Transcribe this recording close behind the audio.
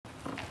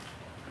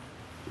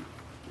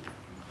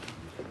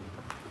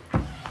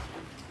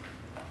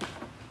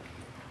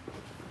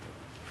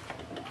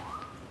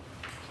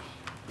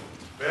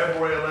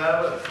February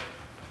 11th.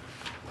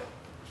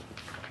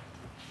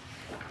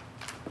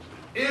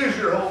 Is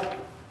your hope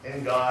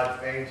in God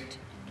faint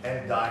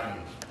and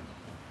dying?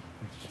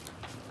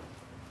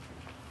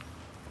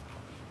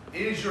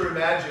 Is your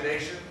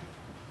imagination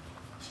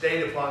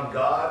stayed upon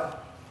God,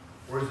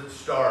 or is it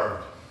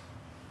starved?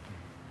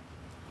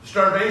 The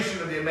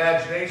starvation of the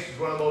imagination is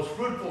one of the most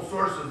fruitful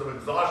sources of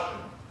exhaustion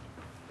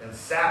and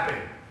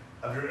sapping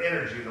of your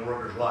energy in the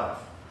worker's life.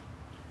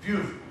 If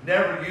you've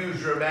never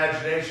used your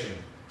imagination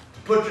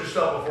to put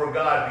yourself before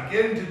God,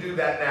 begin to do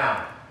that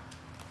now.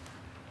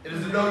 It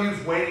is of no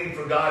use waiting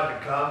for God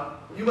to come.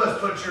 You must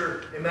put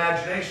your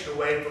imagination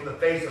away from the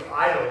face of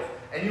idols,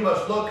 and you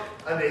must look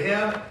unto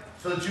Him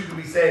so that you can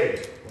be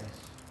saved. Yes.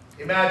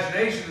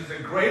 Imagination is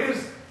the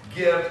greatest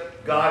gift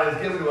God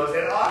has given to us,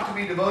 and it ought to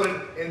be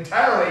devoted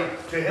entirely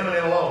to Him and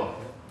Him alone.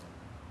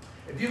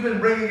 If you've been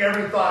bringing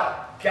every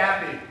thought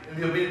captive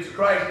in the obedience of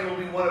Christ, it will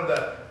be one of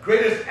the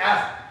greatest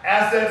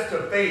assets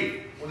to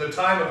faith when the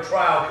time of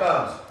trial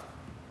comes.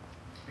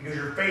 Because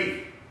your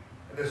faith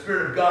and the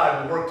Spirit of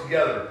God will work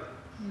together.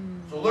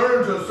 So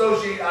learn to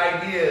associate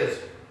ideas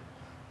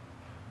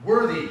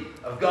worthy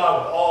of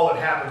God with all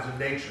that happens in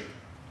nature.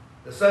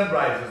 The sun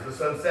rises, the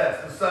sun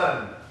sets, the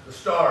sun, the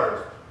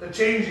stars, the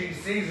changing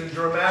seasons.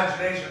 Your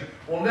imagination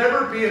will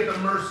never be at the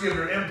mercy of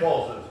your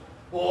impulses.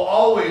 Will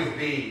always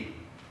be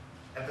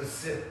at the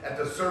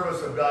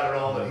service of God and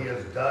all that He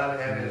has done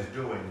and is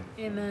doing.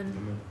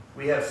 Amen.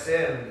 We have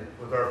sinned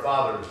with our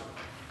fathers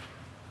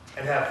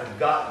and have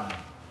forgotten.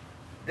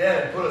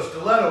 Then put a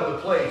stiletto in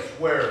the place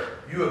where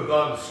you have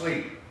gone to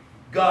sleep.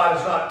 God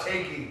is not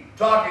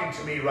talking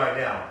to me right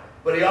now,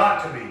 but He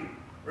ought to be.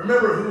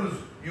 Remember whose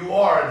you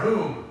are and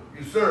whom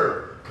you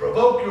serve.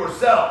 Provoke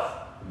yourself.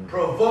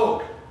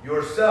 Provoke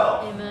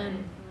yourself.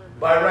 Amen.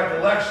 By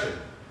recollection,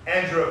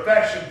 and your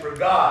affection for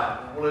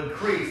God will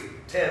increase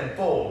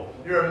tenfold.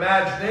 Your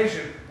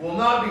imagination will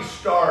not be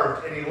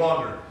starved any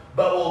longer,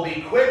 but will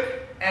be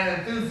quick and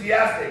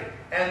enthusiastic,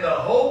 and the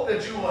hope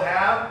that you will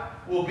have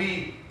will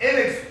be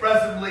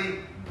inexpressibly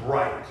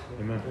bright.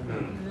 Amen.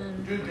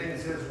 Amen. Do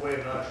things His way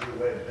and not your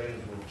way, and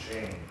things will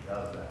change.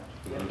 How's that?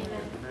 Amen.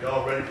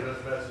 Y'all ready for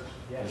this message?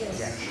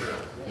 Yes. You sure?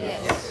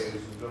 Yes. Okay,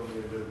 this is going to be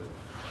a good one.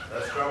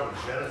 Let's start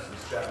with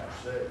Genesis chapter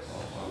 6.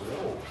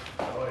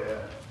 Oh, yeah.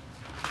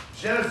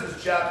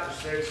 Genesis chapter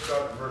 6,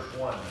 start with verse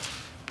 1.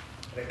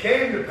 And it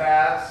came to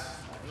pass,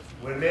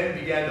 when men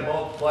began to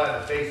multiply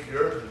on the face of the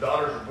earth, and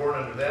daughters were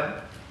born unto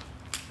them,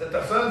 that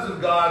the sons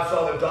of God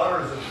saw the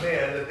daughters of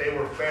men, that they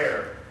were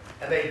fair,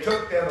 and they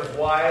took them as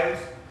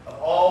wives of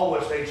all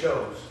which they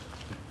chose.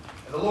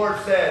 And the Lord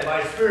said,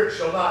 My spirit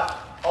shall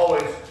not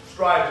always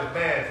strive with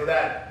man, for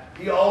that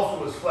he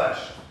also is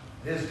flesh.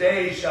 His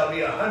days shall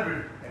be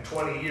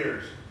 120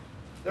 years.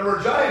 There were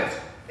giants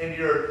in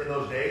the earth in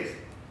those days.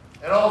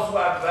 And also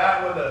after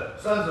that, when the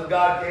sons of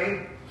God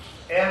came,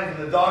 and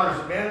the daughters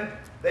of men,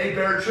 they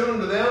bare children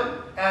to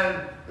them,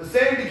 and the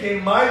same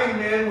became mighty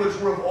men which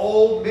were of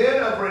old,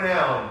 men of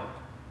renown.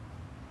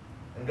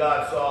 And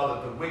God saw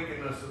that the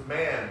wickedness of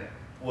man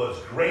was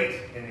great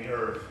in the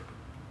earth,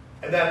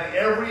 and that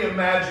every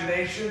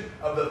imagination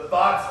of the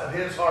thoughts of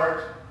his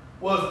heart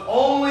was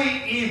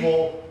only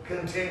evil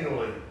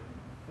continually.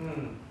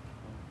 And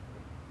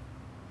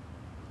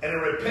it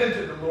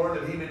repented the Lord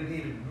that he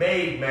had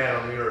made man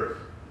on the earth,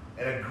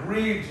 and it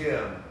grieved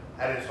him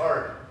at his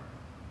heart.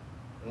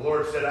 And the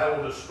Lord said, I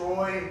will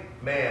destroy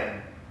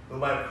man,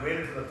 whom I have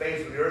created from the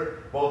face of the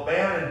earth, both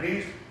man and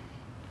beast,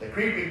 the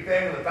creeping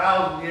thing and the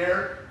fowls of the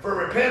air,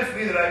 for it repents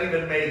me that I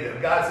even made them.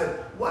 God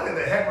said, what in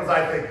the heck was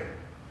I thinking?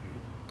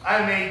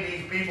 I made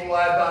these people,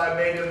 I thought I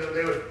made them that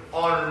they would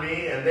honor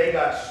me, and they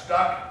got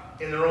stuck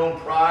in their own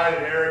pride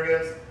and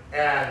arrogance,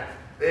 and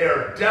they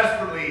are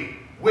desperately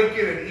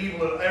wicked and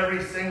evil in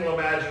every single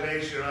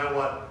imagination, and I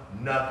want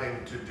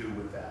nothing to do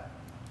with that.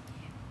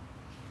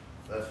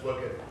 Let's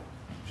look at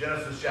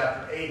Genesis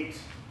chapter 8,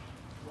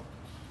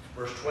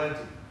 verse 20.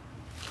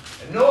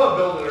 And Noah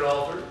built an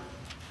altar,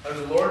 and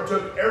the Lord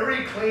took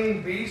every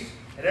clean beast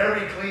and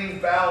every clean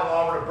fowl and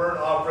offered a burnt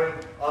offering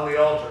on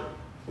the altar.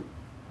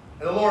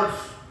 And the Lord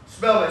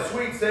smelled a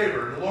sweet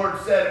savor. And the Lord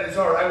said in his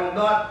heart, I will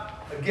not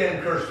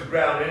again curse the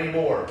ground any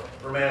more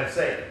for man's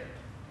sake.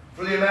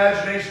 For the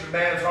imagination of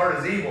man's heart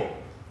is evil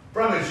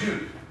from his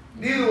youth.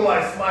 Neither will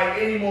I smite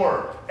any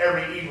more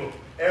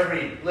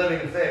every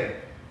living thing,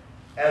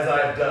 as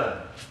I have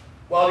done.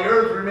 While the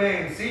earth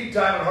remains, seed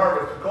time and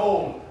harvest, the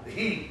cold, the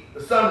heat,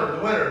 the summer,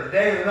 the winter, the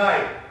day and the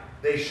night,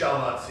 they shall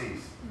not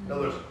cease. In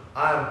other words,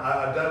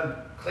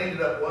 I've cleaned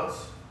it up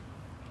once.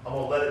 I'm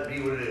going to let it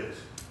be what it is.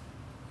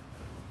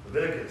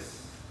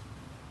 Leviticus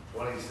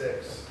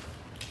 26.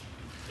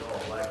 You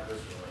all like this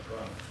one, I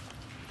promise.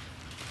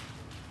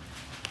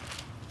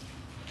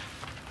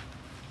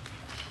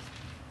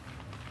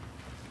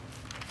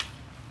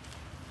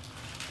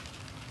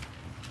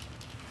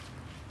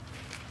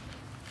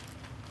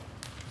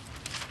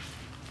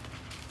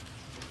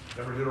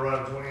 Remember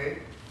Deuteronomy 28?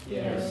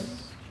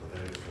 Yes.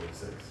 Leviticus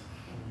 46.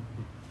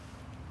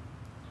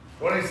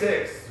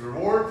 26. The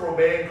reward for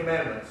obeying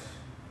commandments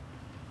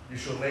You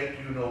shall make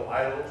you no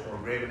idols nor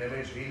graven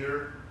image,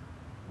 neither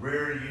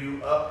rear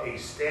you up a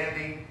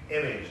standing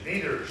image.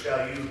 Neither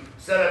shall you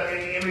set up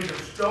any image of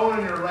stone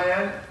in your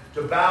land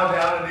to bow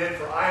down in it,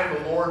 for I am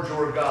the Lord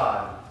your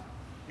God.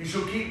 You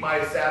shall keep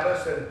my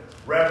Sabbaths and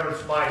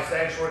reverence my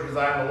sanctuary, because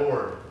I am the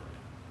Lord.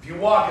 If you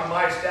walk in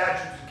my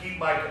statutes and keep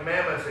my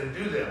commandments and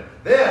do them,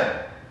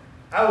 then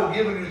I will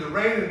give you the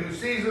rain in due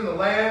season. The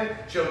land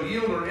shall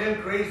yield her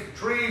increase. The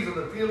trees of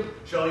the field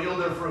shall yield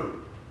their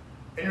fruit.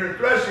 And your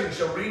threshing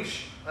shall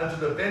reach unto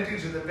the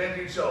vintage, and the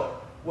vintage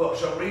shall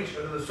reach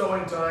unto the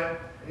sowing time.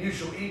 And you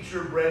shall eat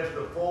your bread to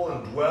the full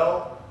and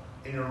dwell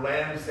in your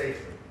land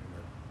safely.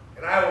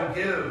 And I will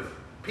give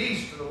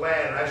peace to the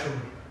land.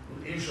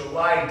 You shall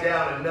lie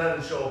down, and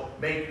none shall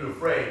make you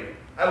afraid.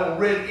 I will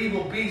rid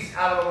evil beasts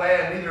out of the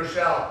land, neither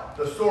shall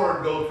the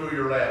sword go through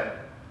your land.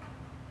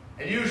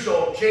 And you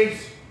shall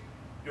chase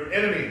your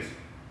enemies.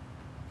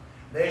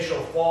 They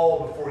shall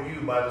fall before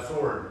you by the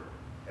sword.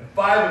 And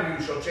 5 of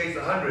you shall chase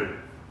 100.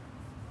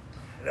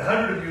 And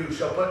 100 of you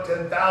shall put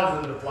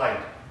 10,000 to flight.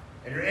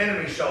 And your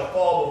enemies shall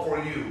fall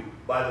before you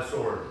by the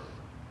sword.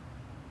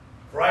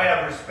 For I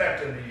have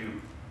respect unto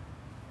you,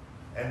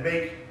 and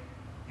make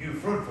you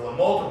fruitful, and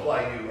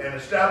multiply you, and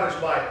establish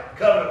my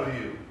covenant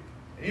with you.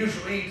 And you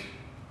shall eat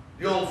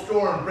the old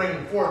store, and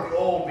bring forth the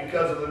old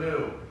because of the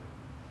new.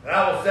 And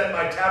I will set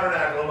my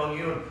tabernacle among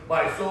you, and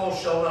my soul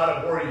shall not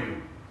abhor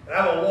you. And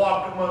I will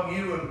walk among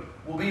you, and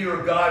will be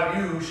your God.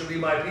 You shall be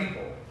my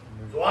people.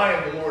 So I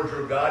am the Lord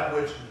your God,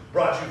 which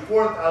brought you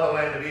forth out of the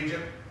land of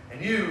Egypt.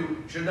 And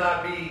you should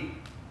not be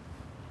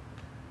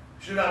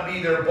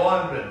their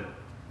bondmen.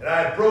 And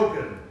I have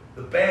broken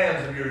the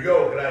bands of your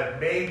yoke, and I have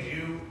made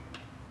you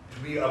to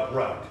be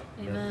upright.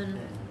 Amen.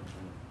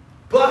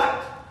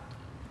 But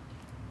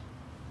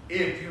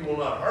if you will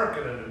not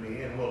hearken unto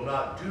me, and will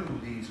not do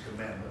these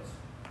commandments,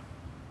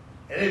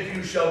 and if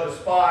you shall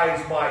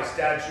despise my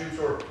statutes,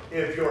 or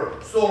if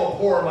your soul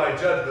abhor my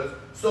judgments,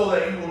 so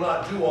that you will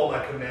not do all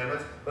my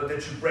commandments, but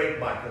that you break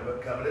my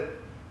covenant,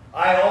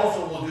 I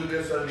also will do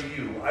this unto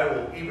you. I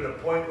will even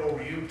appoint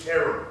over you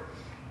terror,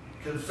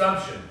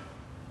 consumption,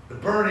 the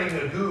burning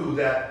ague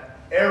that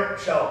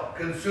shall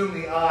consume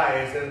the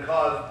eyes, and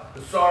cause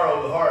the sorrow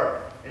of the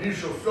heart. And you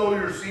shall sow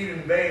your seed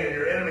in vain, and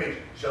your enemies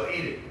shall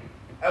eat it.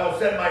 I will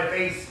set my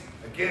face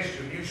against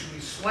you, and you shall be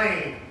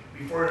slain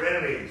before your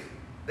enemies.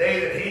 They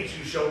that hate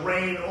you shall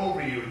reign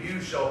over you.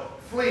 You shall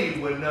flee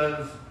when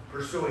none's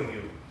pursuing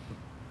you.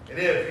 And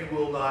if you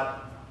will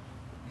not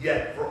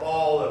yet for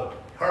all of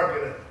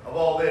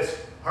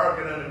this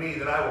hearken unto me,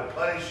 then I will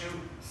punish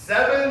you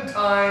 7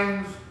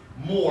 times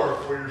more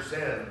for your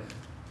sins.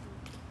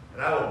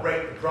 And I will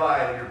break the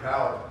pride of your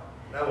power.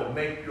 And I will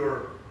make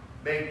your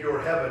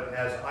heaven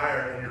as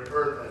iron, and your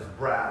earth as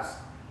brass.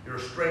 Your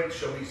strength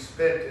shall be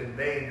spent in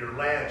vain. Your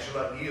land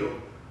shall not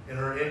yield in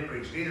her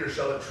increase. Neither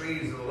shall the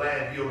trees of the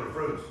land yield her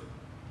fruits.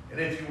 And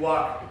if you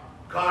walk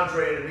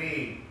contrary to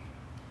me,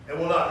 and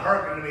will not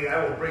hearken to me,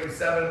 I will bring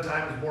 7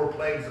 times more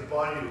plagues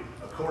upon you,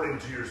 according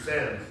to your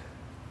sins.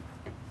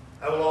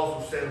 I will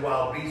also send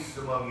wild beasts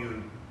among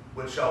you,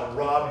 which shall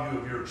rob you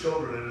of your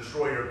children, and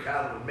destroy your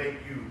cattle, and make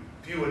you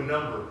few in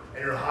number,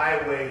 and your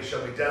highways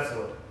shall be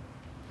desolate.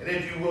 And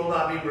if you will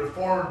not be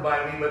reformed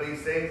by me by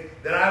these things,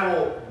 then I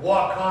will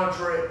walk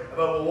contrary. If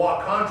I will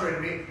walk contrary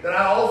to me, then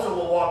I also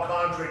will walk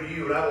contrary to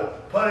you, and I will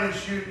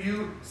punish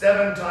you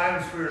 7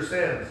 times for your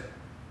sins.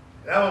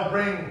 And I will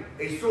bring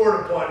a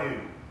sword upon you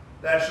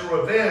that shall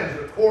revenge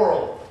the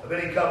quarrel of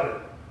any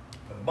covenant,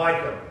 of my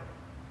covenant.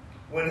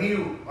 When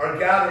you are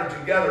gathered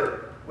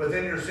together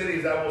within your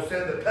cities, I will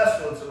send the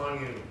pestilence among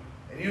you,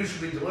 and you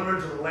shall be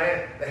delivered to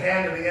the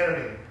hand of the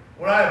enemy.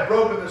 When I have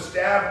broken the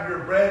staff of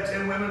your bread,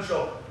 10 women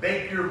shall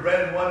bake your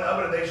bread in one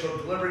oven, and they shall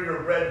deliver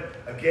your bread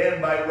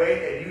again by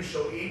weight, and you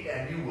shall eat,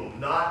 and you will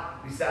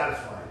not be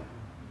satisfied.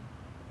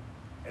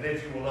 And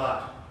if you will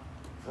not,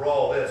 for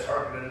all this,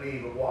 hearken unto me,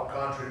 but walk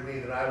contrary to me,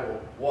 then I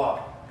will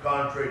walk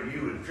contrary to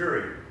you in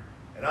fury.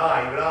 And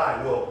I, even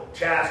I, will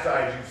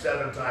chastise you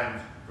 7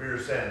 times for your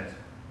sins.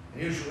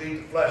 And you shall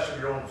eat the flesh of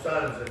your own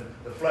sons, and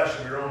the flesh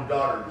of your own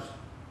daughters.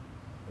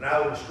 And I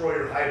will destroy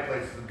your high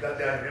places, and cut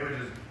down your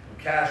images, and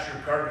cast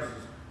your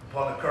carcasses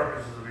upon the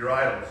carcasses of your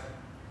idols.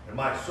 And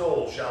my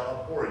soul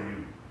shall abhor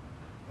you.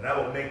 And I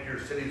will make your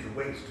cities a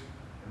waste,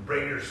 and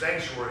bring your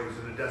sanctuaries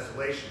into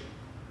desolation.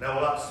 And I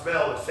will not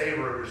smell the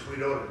savor of your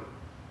sweet odor.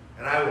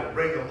 And I will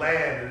bring the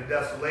land into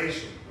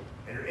desolation,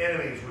 and your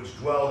enemies which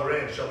dwell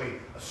therein shall be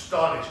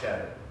astonished at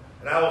it.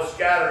 And I will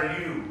scatter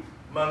you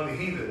among the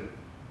heathen,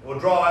 and will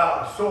draw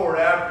out the sword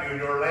after you,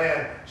 and your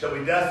land shall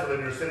be desolate,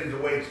 and your cities a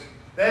waste.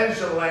 Then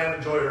shall the land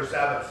enjoy her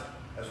Sabbaths,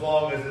 as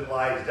long as it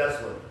lies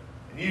desolate.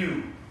 And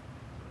you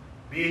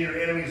be in your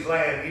enemy's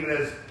land, even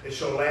as it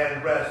shall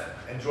land rest,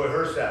 enjoy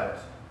her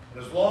Sabbaths.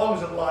 And as long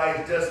as it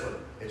lies desolate,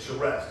 it shall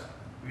rest,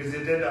 because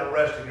it did not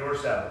rest in your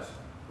Sabbaths,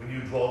 when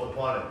you dwelt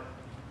upon it.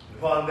 And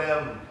upon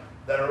them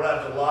that are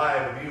left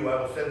alive of you,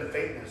 I will send a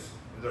faintness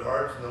in their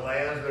hearts, and the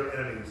lands of their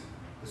enemies.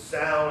 The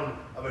sound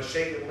of a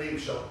shaken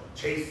leaf shall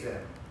chase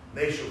them.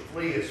 They shall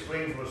flee as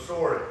fleeing from a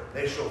sword.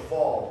 They shall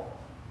fall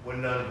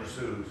when none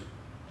pursues.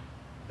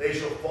 They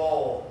shall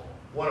fall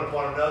one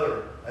upon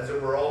another, as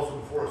it were also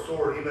before a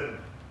sword, even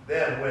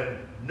then when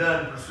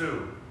none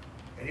pursue.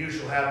 And you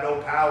shall have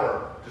no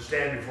power to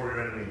stand before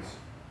your enemies.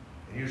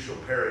 And you shall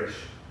perish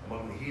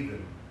among the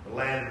heathen. The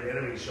land of your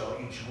enemies shall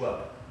eat you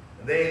up.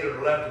 And they that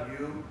are left of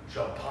you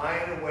shall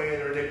pine away in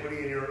their iniquity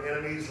in your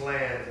enemies'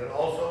 lands. And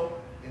also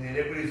in the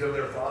iniquities of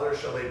their fathers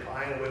shall they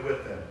pine away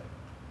with them.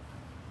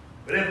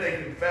 But if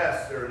they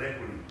confess their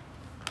iniquity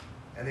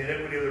and the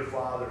iniquity of their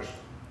fathers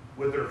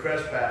with their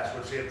trespass,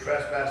 which they have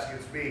trespassed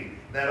against me,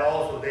 that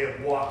also they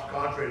have walked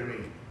contrary to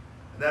me,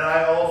 and that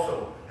I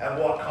also have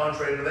walked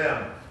contrary to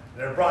them,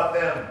 and have brought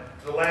them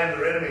to the land of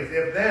their enemies,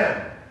 if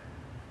then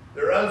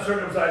their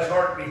uncircumcised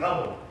heart be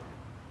humbled,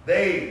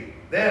 they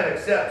then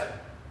accept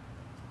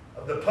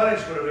of the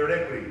punishment of their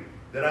iniquity,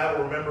 then I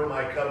will remember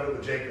my covenant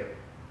with Jacob,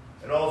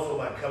 and also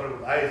my covenant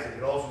with Isaac,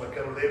 and also my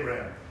covenant with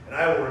Abraham, and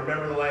I will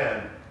remember the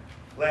land.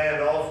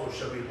 Land also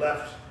shall be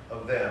left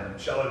of them,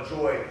 and shall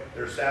enjoy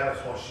their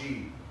Sabbaths while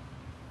she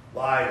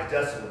lies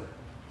desolate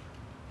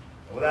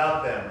and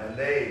without them, and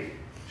they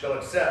shall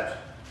accept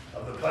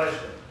of the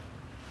punishment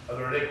of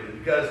their iniquity,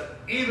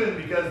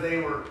 because they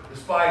were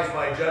despised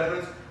my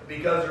judgments, and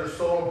because their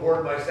soul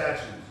abhorred my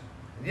statutes.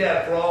 And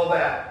yet, for all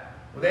that,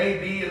 when they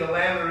be in the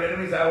land of their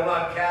enemies, I will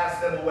not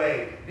cast them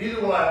away,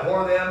 neither will I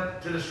abhor them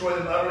to destroy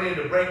them utterly, and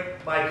to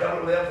break my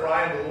covenant with them, for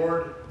I am the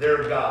Lord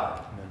their God.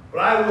 Amen. But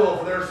I will,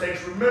 for their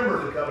sakes,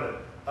 remember the covenant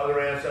of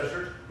their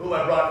ancestors, whom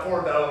I brought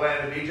forth out of the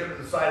land of Egypt,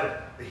 in the sight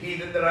of the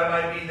heathen, that I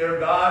might be their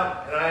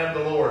God, and I am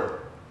the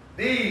Lord.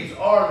 These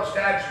are the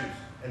statutes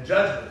and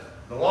judgments,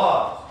 the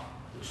laws,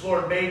 which the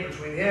Lord made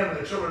between him and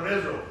the children of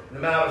Israel in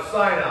the Mount of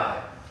Sinai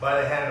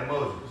by the hand of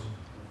Moses.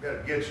 You've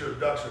got to get your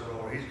ducks in a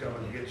row, or he's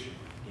coming to get you.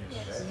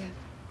 Yes. Okay? Yeah.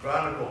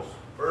 Chronicles,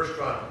 1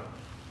 Chronicles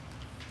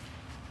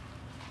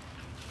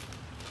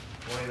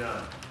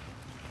 29.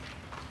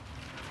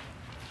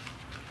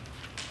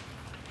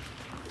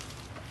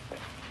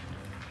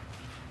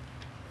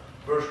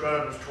 First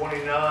Chronicles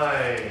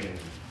 29,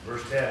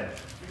 verse 10.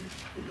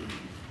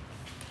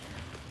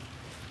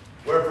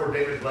 Wherefore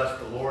David blessed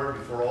the Lord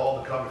before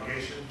all the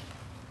congregation.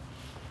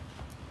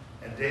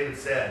 And David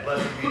said,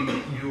 Blessed be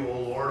you, O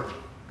Lord,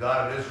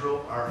 God of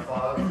Israel, our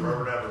Father,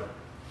 forever and ever.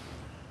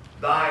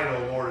 Thine,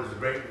 O Lord, is the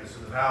greatness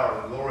and the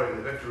power, the glory,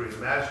 the victory, the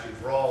majesty,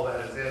 for all that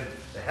is in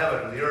the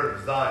heaven and the earth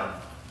is thine.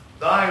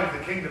 Thine is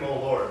the kingdom, O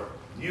Lord.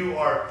 You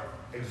are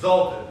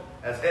exalted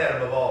as head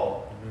above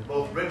all.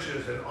 Both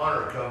riches and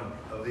honor come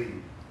of thee.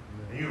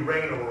 And you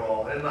reign over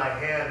all. In thy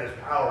hand is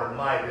power and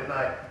might. In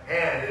thy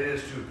hand it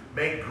is to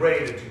make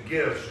great and to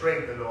give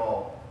strength unto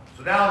all.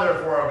 So now,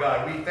 therefore, our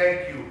God, we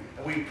thank you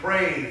and we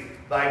praise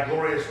thy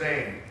glorious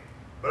name.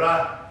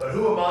 But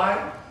who am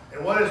I?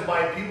 And what is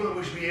my people that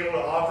we should be able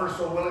to offer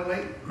so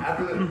willingly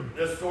after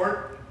this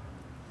sort?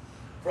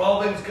 For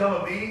all things come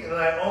of thee, and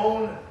thy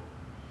own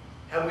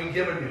have we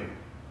given you.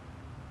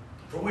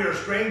 For we are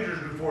strangers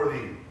before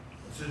thee,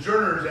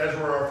 sojourners as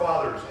were our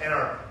fathers, and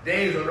our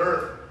days on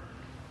earth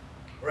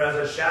were as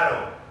a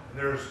shadow, and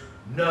there is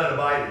none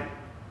abiding.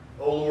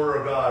 O Lord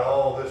our God,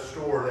 all this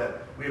store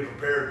that we have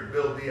prepared to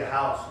build thee a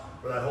house,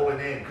 for thy holy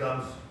name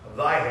comes of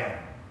thy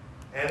hand,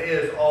 and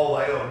is all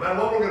thy own. No matter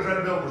what we're going to try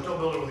to build, we're still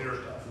building with your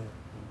stuff.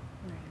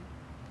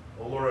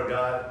 O Lord our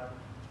God,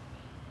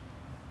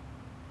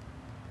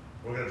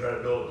 we're going to try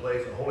to build a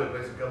place, a holy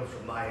place that comes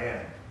from thy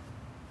hand.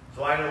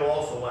 So I know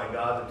also, my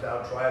God, that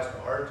thou triest the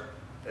heart,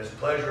 as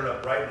pleasure and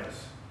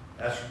uprightness.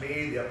 As for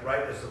me, the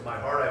uprightness of my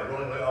heart, I have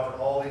willingly offered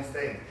all these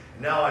things.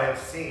 And now I have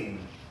seen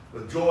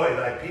with joy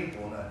thy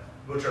people,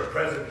 which are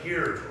present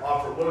here, to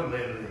offer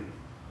willingly unto thee.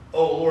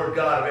 O Lord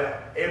God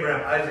of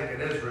Abraham, Isaac,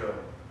 and Israel,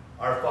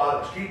 our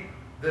fathers, keep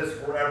this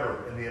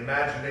forever in the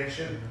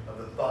imagination of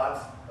the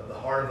thoughts of the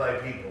heart of thy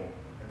people,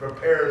 and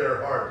prepare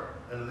their heart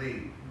unto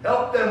thee.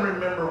 Help them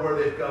remember where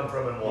they've come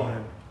from and why.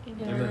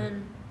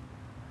 Amen.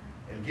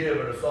 And give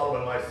unto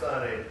Solomon my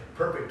son a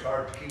perfect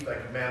heart to keep thy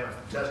commandments,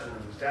 the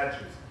testimonies, and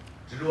statutes,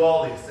 to do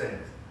all these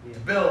things, to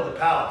build the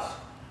palace,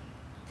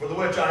 for the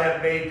which I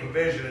have made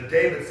provision. And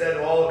David said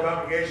to all the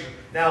congregation,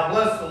 Now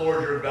bless the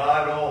Lord your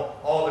God. And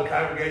all the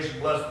congregation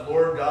blessed the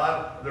Lord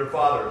God of their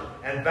fathers,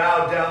 and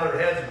bowed down their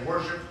heads and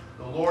worshipped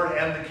the Lord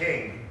and the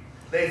king.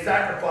 They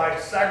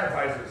sacrificed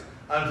sacrifices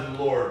unto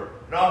the Lord,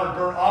 and offered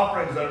burnt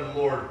offerings unto the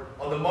Lord.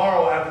 On the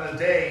morrow after the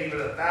day, even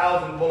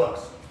 1,000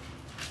 bullocks,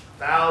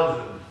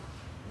 1,000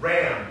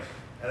 rams,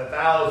 and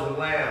 1,000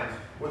 lambs,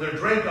 with their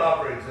drink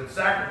offerings and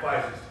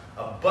sacrifices,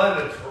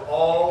 abundance for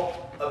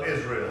all of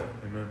Israel.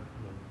 Amen.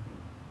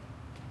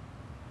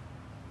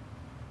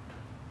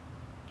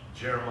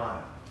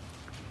 Jeremiah.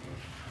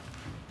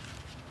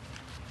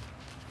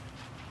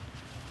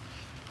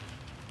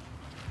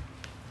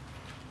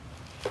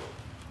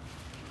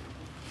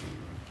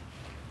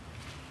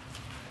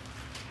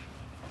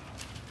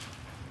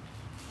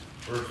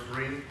 Verse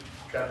 3,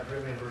 chapter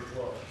 3, and verse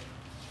 12.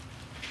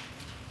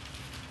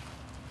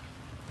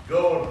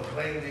 Go and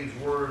proclaim these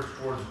words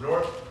towards the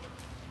north,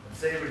 and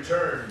say,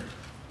 Return,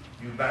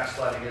 you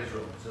backsliding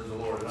Israel, says the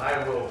Lord, and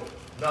I will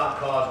not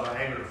cause my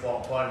anger to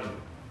fall upon you.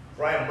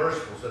 For I am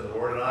merciful, said the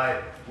Lord, and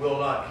I will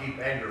not keep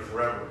anger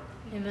forever.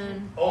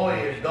 Amen. Only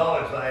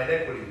acknowledge thy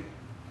iniquity,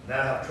 and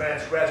thou hast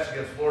transgressed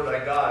against the Lord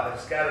thy God, and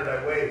hast scattered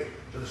thy ways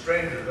to the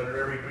strangers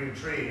under every green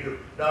tree. You have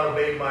not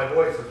obeyed my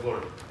voice, says the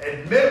Lord.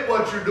 Admit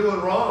what you're doing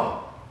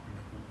wrong,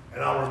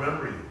 and I'll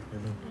remember you.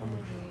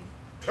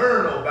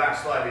 Turn, O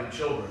backsliding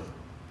children,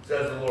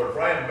 says the Lord.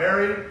 For I am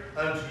married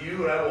unto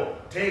you, and I will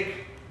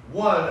take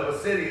one of a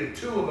city and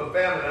two of a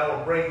family, and I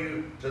will bring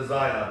you to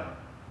Zion.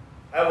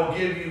 I will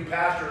give you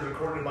pastors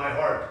according to my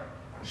heart,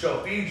 and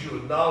shall feed you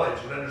with knowledge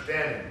and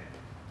understanding.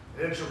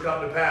 And it shall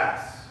come to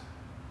pass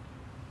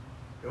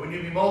that when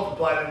you be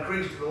multiplied and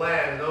increased to the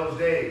land in those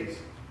days,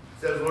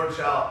 says the Lord,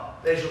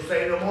 they shall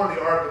say no more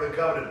the ark of the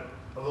covenant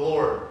of the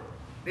Lord.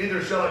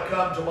 Neither shall it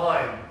come to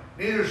mind,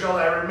 neither shall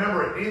I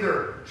remember it,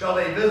 neither shall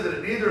they visit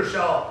it, neither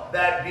shall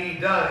that be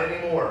done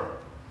any more.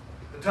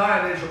 The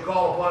time they shall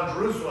call upon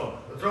Jerusalem,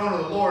 the throne of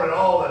the Lord, and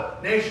all the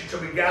nations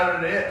shall be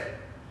gathered in it.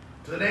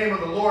 To the name of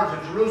the Lord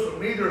in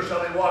Jerusalem, neither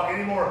shall they walk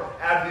any more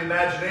after the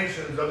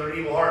imaginations of their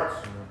evil hearts.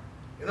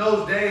 In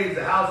those days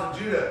the house of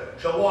Judah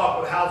shall walk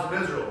with the house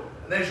of Israel,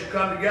 and they shall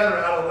come together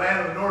out of the land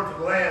of the north to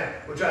the land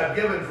which I have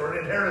given for an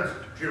inheritance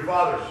to your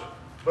fathers.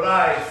 But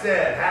I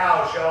said,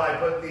 how shall I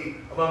put thee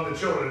among the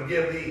children, and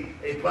give thee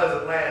a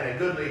pleasant land, a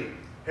goodly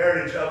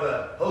heritage of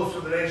the hosts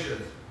of the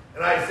nations?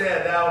 And I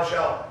said, thou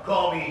shalt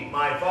call me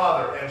my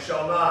father, and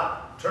shall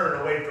not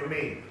turn away from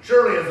me.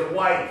 Surely as a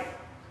wife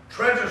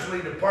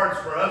treacherously departs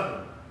from her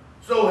husband,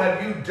 so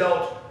have you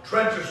dealt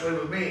treacherously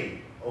with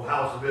me, O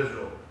house of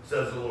Israel,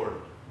 says the Lord.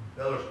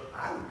 In other words,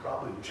 I would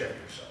probably check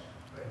yourself.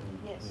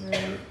 Right?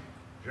 Yes.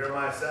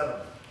 Jeremiah 7.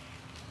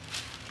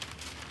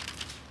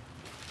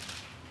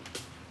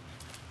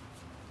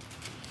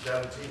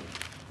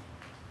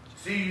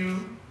 See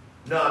you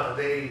not that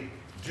they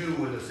do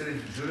in the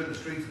cities of Judah, the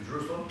streets of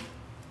Jerusalem?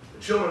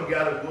 The children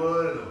gather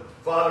wood, and the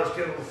fathers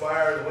kindle the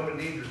fire, and the women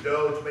knead the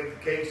dough to make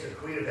the cakes, and the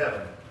queen of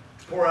heaven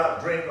to pour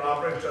out drink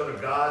offerings to other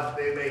gods,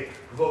 that they may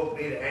provoke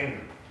me to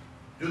anger.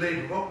 Do they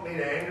provoke me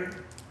to anger?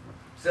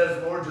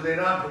 Says the Lord, do they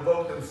not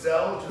provoke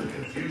themselves to the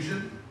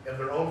confusion of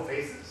their own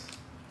faces?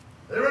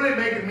 Are they really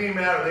making me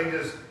mad, or are they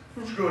just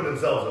screwing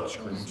themselves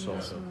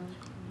up?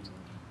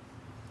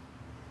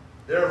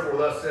 Therefore,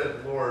 thus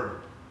saith the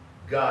Lord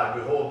God,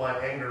 behold, my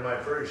anger and my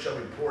fury shall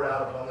be poured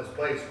out upon this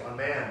place, upon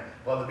man,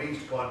 upon the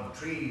beast, upon the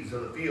trees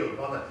of the field,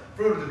 upon the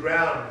fruit of the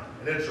ground,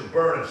 and it shall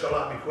burn and shall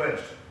not be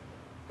quenched.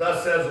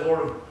 Thus says the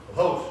Lord of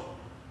hosts,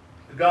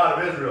 the God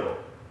of Israel,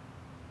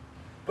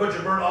 put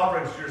your burnt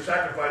offerings to your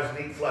sacrifice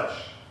and eat flesh.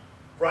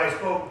 For I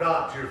spoke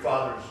not to your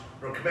fathers,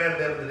 nor commanded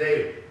them in the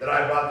day that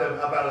I brought them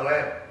up out of the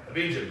land of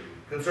Egypt,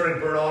 concerning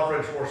burnt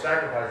offerings or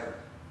sacrifices.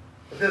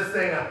 But this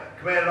thing I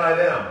commanded I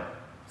them,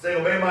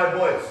 saying, obey my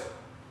voice,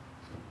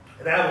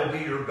 and I will be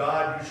your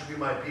God, you shall be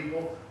my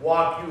people.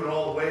 Walk you in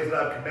all the ways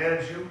that I've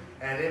commanded you,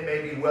 and it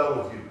may be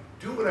well with you.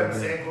 Do what I'm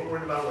saying, quit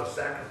worrying about what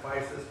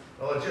sacrifices.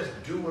 No, just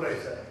do what I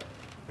say.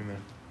 Amen.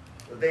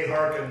 But they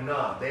hearkened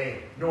not,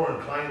 nor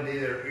inclined they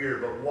their ear,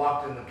 but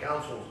walked in the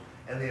counsels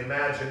and the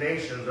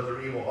imaginations of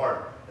their evil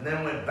heart, and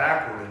then went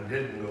backward and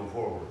didn't go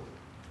forward.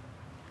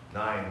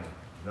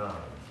 9:9.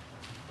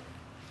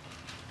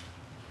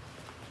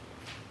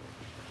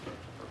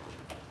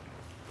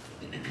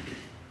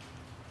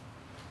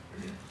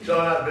 Shall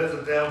I not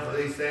visit them for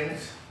these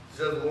things,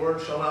 says the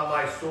Lord? Shall not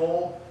my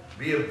soul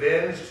be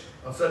avenged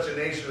on such a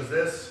nation as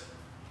this?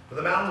 For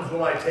the mountains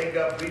will I take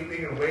up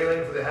weeping and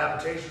wailing for the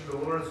habitation of the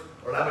wilderness,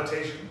 or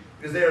lamentation,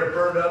 because they are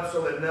burned up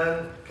so that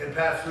none can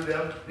pass through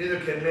them. Neither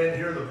can men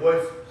hear the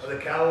voice of the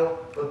cattle,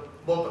 but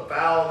both the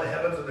fowl and the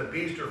heavens and the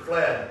beast are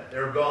fled. They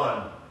are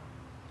gone.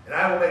 And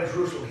I will make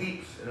Jerusalem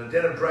heaps and a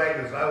den of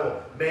dragons, and I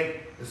will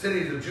make the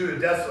cities of Judah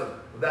desolate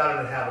without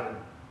an inhabitant.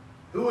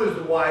 Who is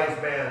the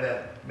wise man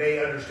that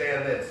may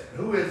understand this? And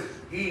who is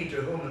he to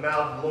whom the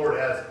mouth of the Lord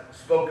has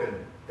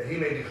spoken, that he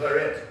may declare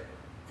it?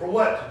 For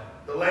what?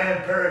 The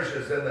land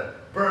perishes and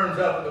burns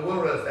up in the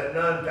wilderness, that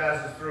none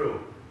passes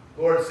through.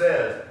 The Lord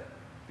says,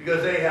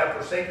 because they have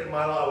forsaken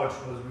my law, which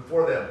was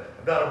before them,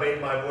 have not obeyed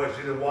my voice,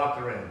 neither walked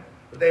therein.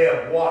 But they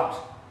have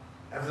walked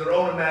after their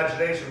own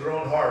imagination, their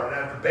own heart, and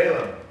after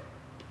Balaam,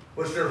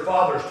 which their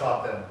fathers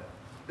taught them.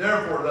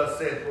 Therefore, thus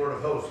saith the Lord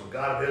of hosts, the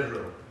God of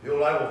Israel,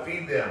 behold, I will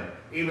feed them,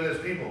 even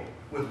this people,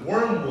 with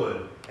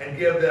wormwood, and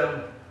give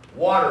them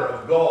water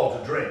of gall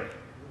to drink.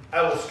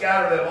 I will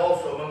scatter them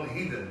also among the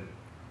heathen,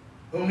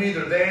 whom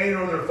neither they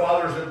nor their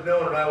fathers have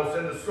known, and I will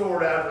send a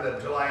sword after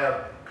them till I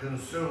have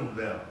consumed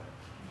them.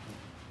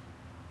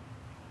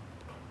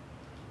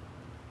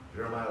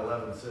 Jeremiah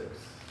 11:6.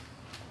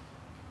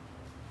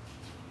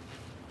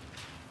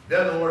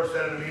 Then the Lord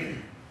said unto me,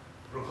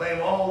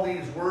 proclaim all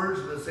these words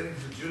in the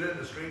cities of Judah and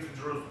the streets of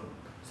Jerusalem,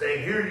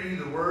 saying, hear ye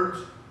the words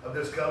of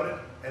this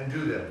covenant, and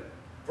do them.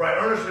 For I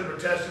earnestly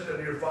protested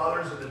unto your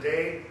fathers in the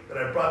day that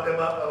I brought them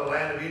up out of the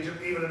land of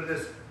Egypt, even unto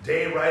this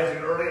day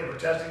rising early and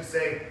protesting,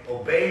 saying,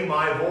 obey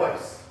my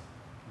voice.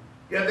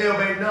 Yet they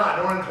obeyed not,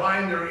 nor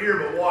inclined their ear,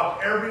 but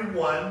walked every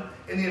one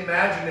in the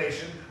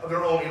imagination of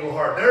their own evil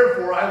heart.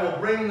 Therefore I will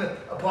bring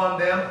upon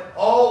them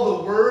all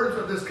the words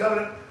of this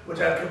covenant which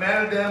I have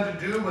commanded them to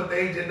do, but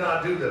they did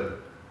not do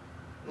them.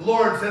 The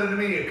Lord said unto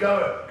me,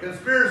 a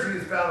conspiracy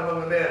is found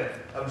among the men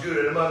of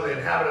Judah and among the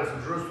inhabitants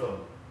of Jerusalem.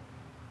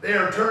 They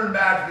are turned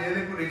back to the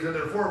iniquities of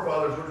their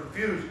forefathers, which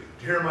refused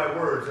to hear my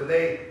words, and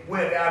they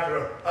went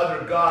after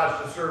other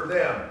gods to serve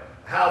them.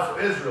 The house of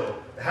Israel,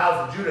 the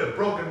house of Judah, have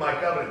broken my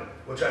covenant,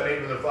 which I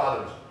made with their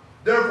fathers.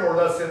 Therefore,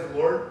 thus saith the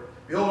Lord,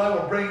 behold, I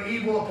will bring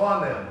evil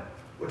upon them,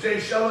 which they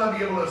shall not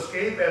be able to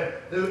escape, and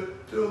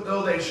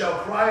though they shall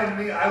cry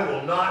unto me, I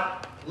will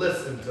not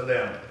listen to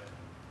them.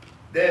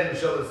 Then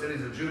shall the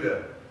cities of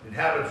Judah, the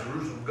inhabitants of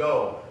Jerusalem,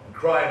 go and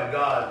cry to the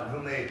gods in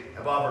whom they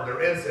have offered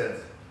their incense,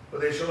 but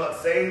they shall not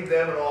save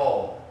them at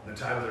all in the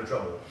time of their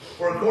trouble.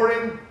 For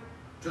according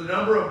to the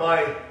number of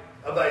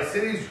thy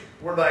cities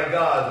were thy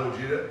gods,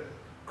 O Judah,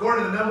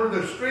 according to the number of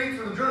the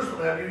streets of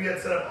Jerusalem have you yet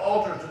set up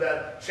altars to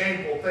that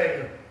shameful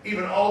thing,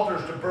 even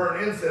altars to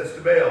burn incense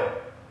to Baal.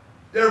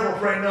 Therefore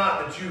pray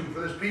not that you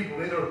for this people,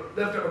 neither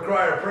lift up a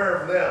cry or prayer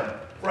for them,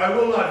 for I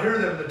will not hear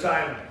them in the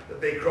time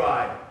that they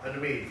cry unto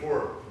me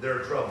for their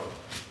trouble.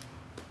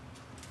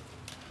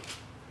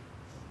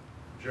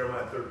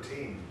 Jeremiah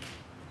 13,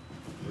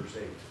 verse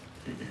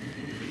 8.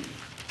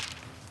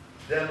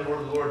 Then the word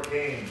of the Lord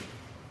came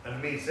unto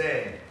me,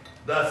 saying,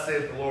 Thus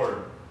saith the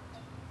Lord,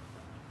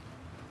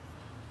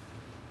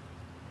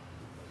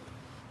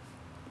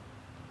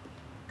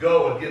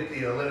 Go and get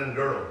thee a linen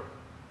girdle,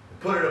 and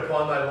put it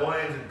upon thy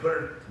loins, and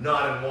put it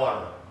not in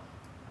water.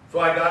 So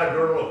I got a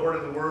girdle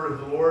according to the word of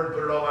the Lord,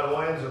 put it on my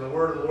loins, and the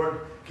word of the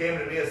Lord came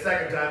to me a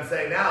second time,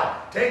 saying,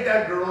 Now take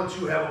that girdle that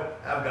you have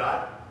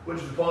got,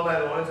 which is upon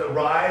thy loins,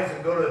 arise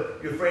and go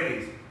to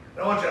Euphrates.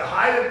 And I want you to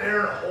hide it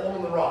there in a hole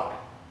in the rock.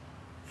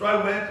 So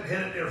I went and hid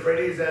it in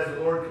Euphrates as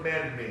the Lord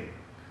commanded me.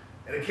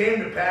 And it came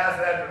to pass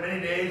that after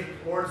many days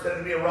the Lord said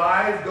to me,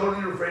 Arise, go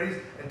to the Euphrates,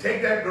 and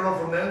take that girdle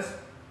from thence,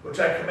 which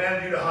I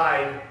commanded you to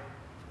hide.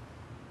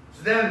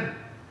 So then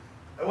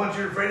I went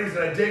to Euphrates,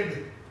 and I digged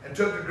and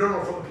took the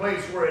girdle from the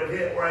place where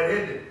I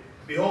hid it.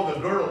 Behold, the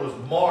girdle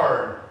was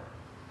marred,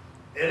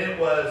 and it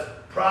was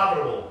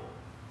profitable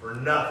for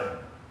nothing.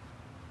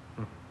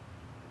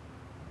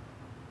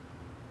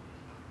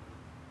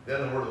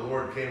 Then the word of the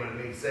Lord came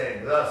unto me,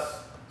 saying,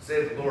 Thus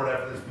saith the Lord,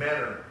 after this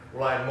manner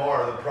will I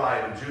mar the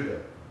pride of Judah,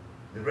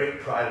 the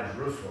great pride of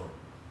Jerusalem.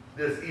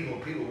 This evil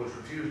people which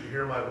refuse to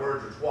hear my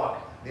words, which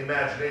walk in the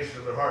imagination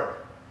of their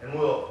heart, and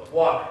will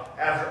walk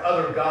after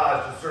other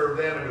gods to serve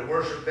them and to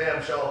worship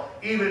them, shall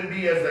even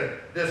be as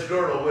this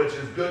girdle, which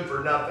is good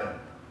for nothing.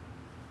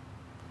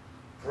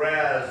 For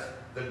as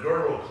the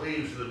girdle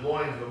cleaves to the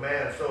loins of a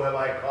man, so have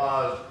I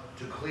caused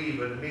to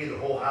cleave unto me the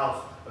whole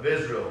house of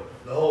Israel,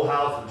 the whole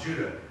house of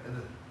Judah.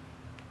 And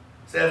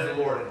says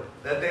the Lord,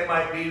 that they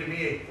might be to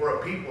me for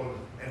a people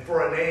and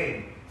for a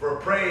name, for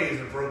a praise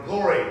and for a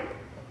glory,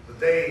 that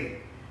they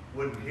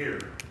wouldn't hear.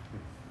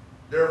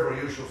 Therefore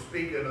you shall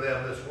speak unto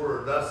them this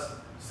word, Thus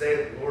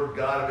saith the Lord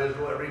God of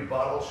Israel, Every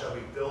bottle shall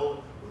be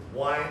filled with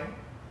wine,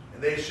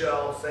 and they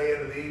shall say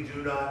unto thee,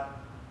 Do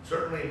not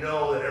certainly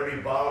know that every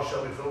bottle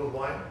shall be filled with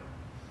wine?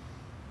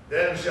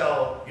 Then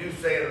shall you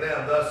say unto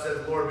them, Thus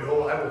saith the Lord,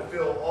 Behold, I will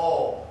fill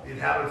all the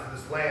inhabitants of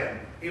this land,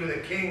 even the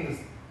kings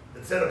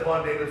that sit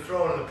upon David's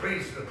throne, and the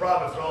priests and the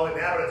prophets, and all the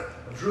inhabitants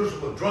of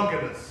Jerusalem with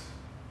drunkenness.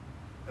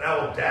 And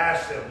I will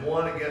dash them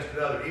one against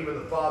another, even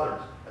the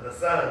fathers and the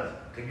sons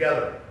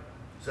together,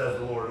 says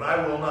the Lord. And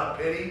I will not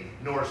pity,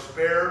 nor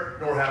spare,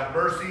 nor have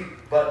mercy,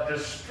 but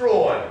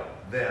destroy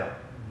them.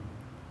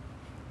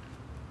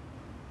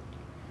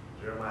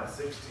 Jeremiah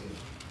 16,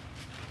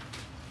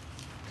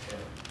 10.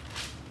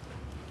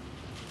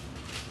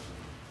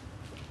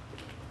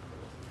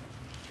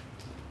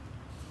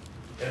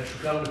 And it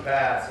shall come to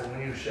pass, and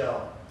when you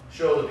shall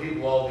show the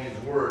people all these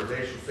words,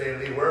 they shall say to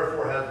thee,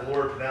 Wherefore has the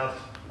Lord pronounced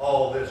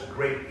all this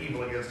great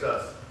evil against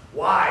us?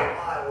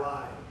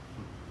 Why?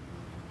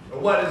 Or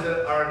what is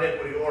it our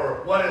iniquity,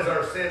 or what is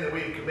our sin that we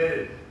have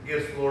committed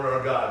against the Lord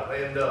our God?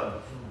 Plain and dumb.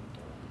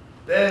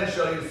 Then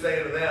shall you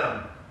say to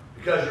them,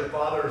 Because your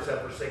fathers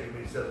have forsaken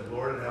me, says the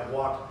Lord, and have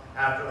walked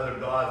after other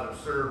gods, and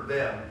served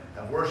them,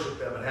 have worshipped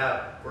them, and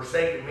have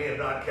forsaken me, and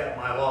not kept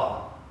my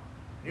law.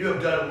 You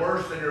have done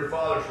worse than your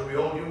fathers, for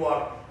behold, you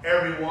walk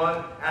every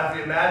one after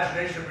the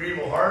imagination of your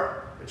evil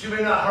heart, that you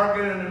may not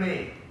hearken unto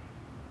me.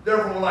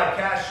 Therefore will I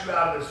cast you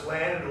out of this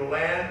land, into a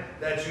land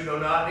that you know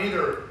not,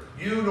 neither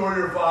you nor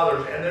your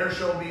fathers, and there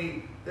shall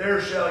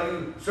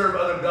you serve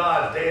other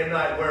gods day and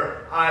night,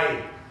 where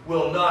I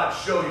will not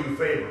show you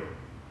favor.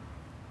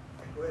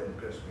 Go ahead and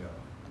piss me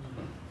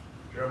off.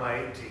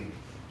 Jeremiah 18,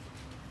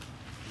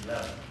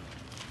 11.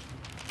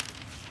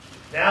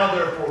 Now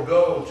therefore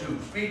go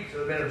to speak to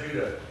the men of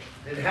Judah,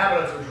 the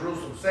inhabitants of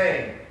Jerusalem,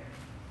 saying,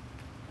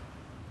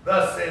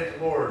 Thus saith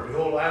the Lord,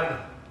 Behold,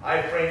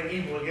 I frame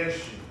evil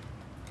against you.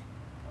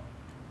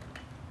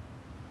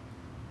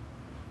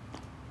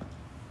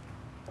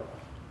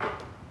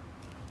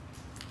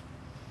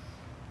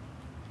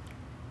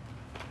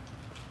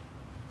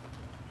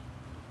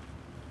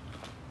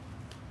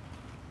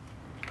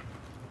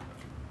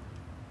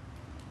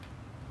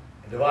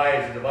 And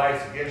devise a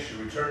device against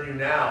you. Return you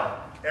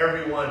now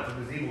everyone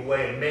from his evil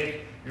way and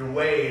make your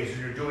ways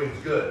and your doings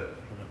good.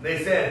 And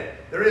they said,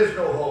 there is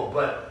no hope,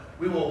 but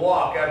we will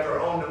walk after our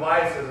own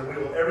devices, and we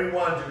will every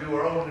one to do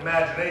our own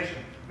imagination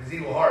of his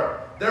evil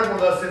heart. Therefore,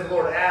 thus saith the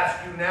Lord,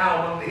 ask you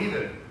now among the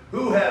heathen,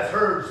 who has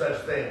heard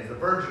such things? The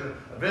Virgin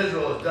of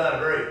Israel has done a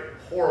very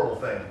horrible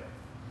thing.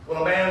 Will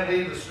a man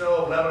leave the snow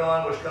of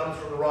Lebanon, which comes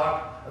from the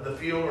rock of the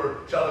field, or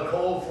shall the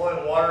cold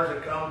flowing waters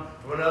that come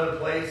from another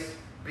place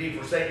be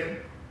forsaken?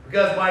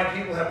 Because my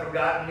people have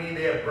forgotten me,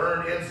 they have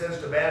burned incense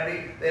to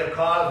vanity, they have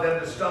caused them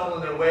to stumble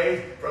in their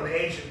ways from the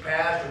ancient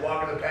past, to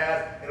walk in the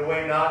path in a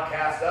way not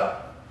cast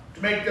up,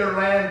 to make their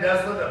land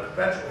desolate, a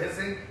perpetual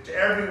hissing. To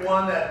every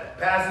one that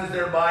passes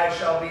thereby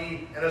shall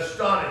be an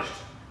astonished,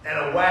 and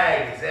a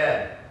wag his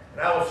head.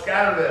 And I will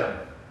scatter them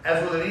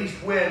as with an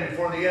east wind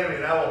before the enemy,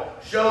 and I will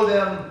show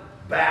them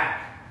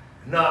back,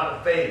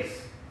 not the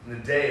face, in the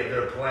day of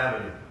their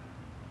calamity.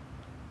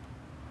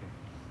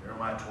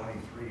 Jeremiah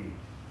 23,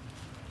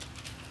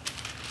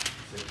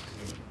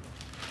 16.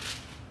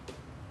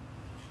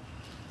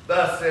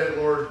 Thus said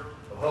the Lord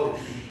of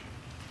hosts,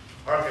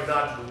 hearken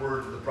not to the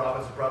words of the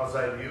prophets that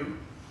prophesy to you.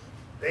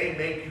 They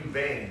make you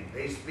vain.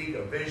 They speak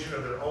a vision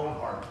of their own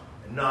heart,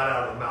 and not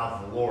out of the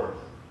mouth of the Lord.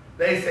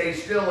 They say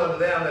still unto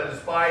them that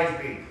despise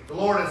me, the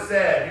Lord has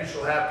said, you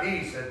shall have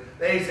peace. And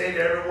they say to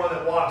everyone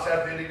that walks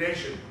after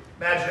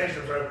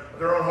imagination of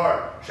their own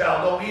heart,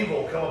 shall no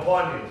evil come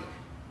upon you.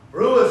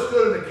 For who has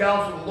stood in the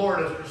counsel of the Lord,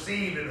 has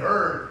perceived and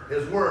heard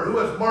his word? Who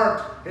has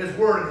marked his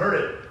word and heard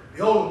it?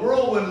 Behold, the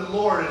whirlwind of the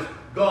Lord is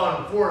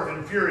gone forth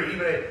in fury,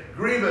 even a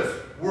grievous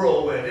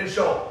whirlwind. It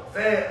shall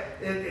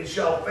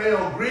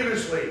fall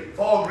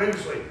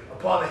grievously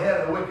upon the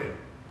head of the wicked.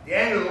 The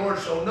anger of the Lord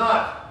shall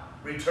not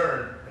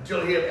return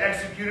until he have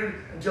executed,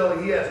 until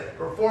he has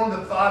performed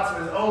the thoughts of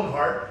his own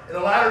heart. In the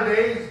latter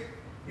days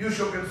you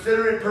shall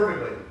consider it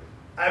perfectly.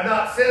 I have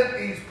not sent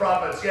these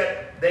prophets,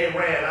 yet they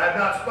ran. I have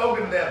not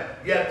spoken to them,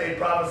 yet they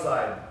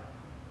prophesied.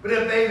 But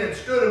if they that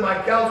stood in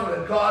my counsel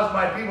had caused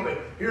my people to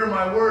hear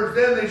my words,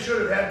 then they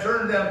should have had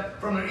turned them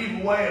from their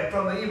evil way and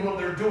from the evil of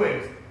their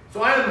doings.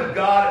 So I am the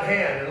God at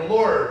hand, and the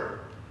Lord,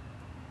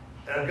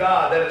 and a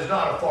God that is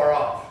not afar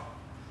off.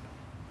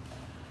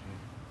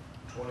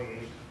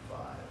 28:5.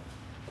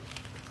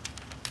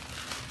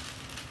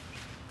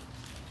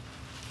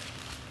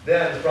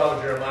 Then the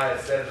prophet Jeremiah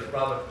said to the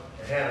prophet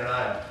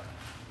Hananiah,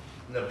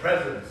 in the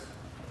presence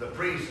of the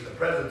priests, in the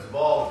presence of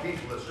all the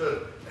people that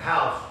stood in the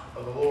house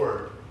of the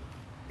Lord,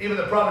 even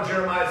the prophet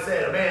Jeremiah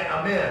said,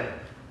 Amen.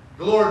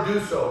 The Lord do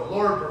so. The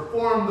Lord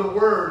perform the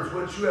words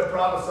which you have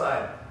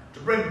prophesied, to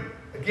bring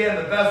again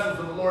the vessels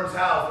of the Lord's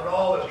house and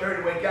all that is carried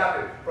away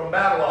captive from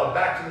Babylon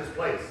back to this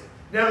place.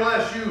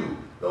 Nevertheless,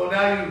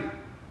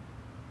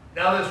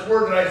 now this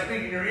word that I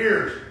speak in your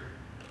ears,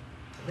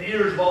 in the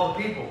ears of all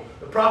the people,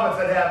 the prophets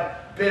that have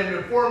been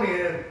before me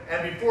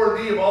and before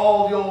thee of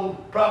all the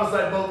old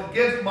prophesied both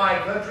against my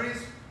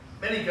countries,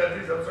 many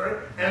countries,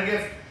 and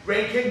against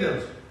great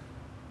kingdoms,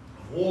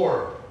 of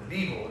war, of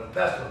evil, and of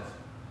pestilence.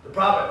 The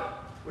prophet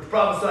which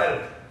prophesied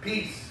of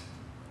peace.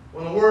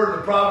 When the word of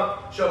the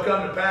prophet shall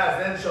come to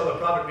pass, then shall the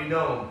prophet be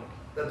known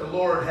that the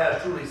Lord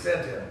has truly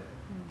sent him.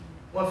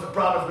 Once the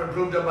prophet's been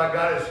proved up by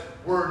God, his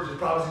words, his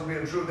prophecies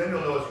being true, then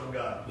you'll know it's from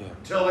God. Yeah.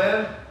 Until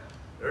then,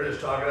 they're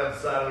just talking out the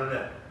side of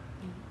their neck.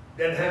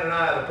 Then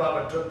Hananiah the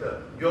prophet took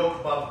the yoke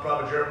from off the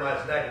prophet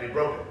Jeremiah's neck, and he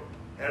broke it.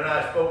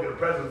 Hananiah spoke in the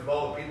presence of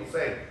all the people,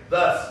 saying,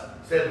 Thus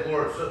said the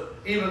Lord,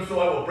 even so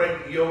I will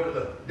break the yoke of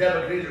the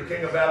Nebuchadnezzar,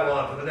 king of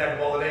Babylon, from the neck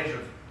of all the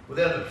nations,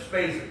 within the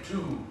space of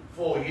 2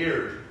 full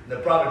years. And the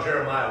prophet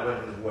Jeremiah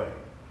went his way.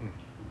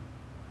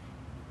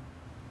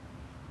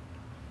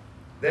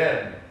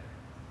 Then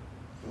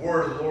the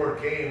word of the Lord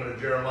came unto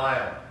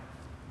Jeremiah,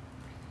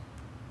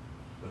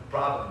 the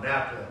prophet, and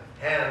after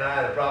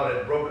Hananiah the prophet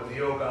had broken the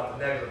yoke off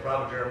the neck of the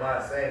prophet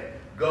Jeremiah, saying,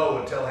 Go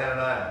and tell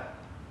Hananiah,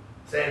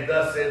 saying,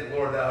 Thus saith the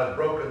Lord, Thou hast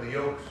broken the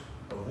yokes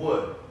of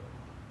wood,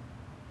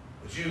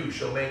 but you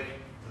shall make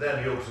for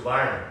them yokes of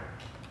iron.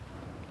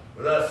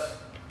 For thus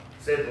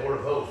saith the Lord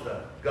of hosts,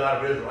 the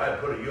God of Israel, I have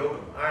put a yoke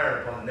of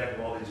iron upon the neck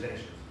of all these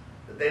nations,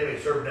 that they may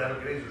serve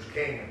Nebuchadnezzar's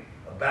king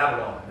of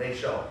Babylon, and they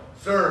shall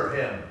serve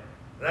him.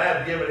 And I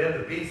have given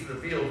him the beasts of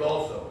the field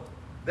also.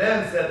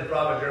 Then said the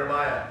prophet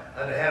Jeremiah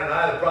unto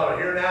Hananiah the prophet,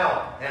 Hear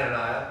now,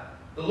 Hananiah,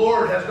 the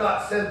Lord has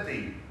not sent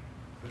thee,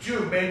 but you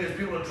have made this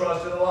people to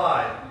trust in a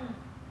lie.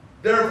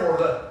 Therefore,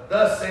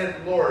 thus saith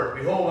the Lord,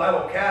 Behold, I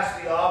will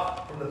cast thee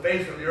off from the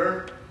face of the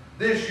earth.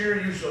 This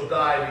year you shall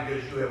die,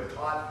 because you have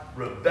taught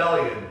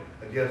rebellion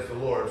against the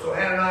Lord. So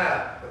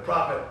Hananiah the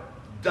prophet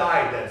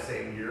died that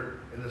same year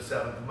in the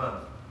 7th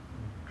month.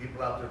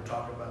 People out there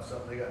talking about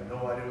something, they got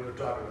no idea what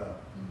they're talking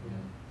about.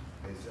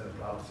 They said the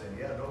prophet saying,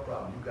 Yeah, no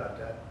problem, you got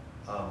that.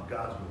 God's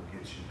going to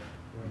get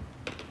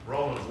you.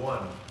 Romans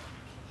 1,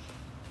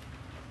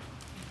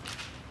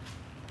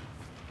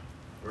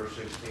 verse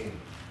 16.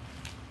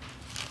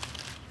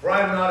 For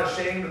I am not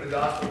ashamed of the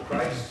gospel of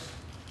Christ,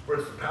 for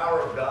it's the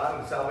power of God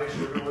and the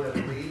salvation of everyone that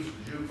believes,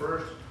 to the Jew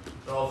first,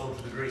 and also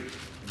to the Greek.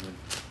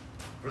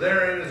 For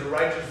therein is the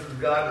righteousness of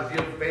God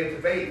revealed from faith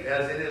to faith,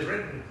 as it is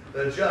written,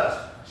 the just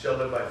shall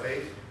live by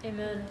faith.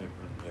 Amen.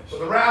 For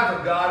the wrath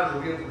of God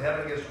is revealed from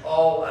heaven against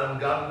all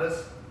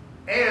ungodliness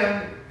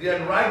and the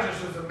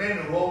unrighteousness of men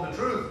who hold the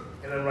truth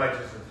in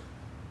unrighteousness.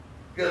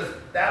 Because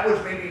that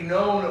which may be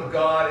known of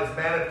God is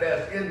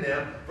manifest in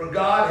them, for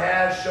God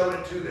has shown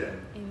it to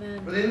them.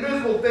 Amen. For the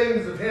invisible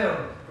things of Him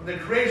from the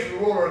creation of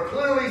the world are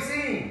clearly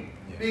seen,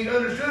 being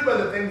understood by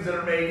the things that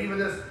are made, even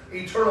this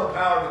eternal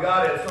power of the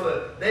Godhead, so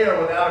that they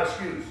are without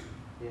excuse.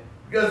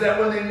 Because that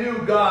when they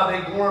knew God,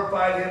 they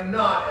glorified Him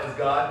not as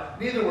God,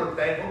 neither were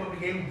thankful, but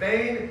became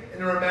vain in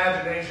their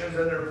imaginations,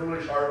 and their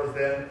foolish heart was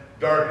then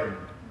darkened.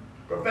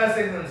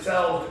 Professing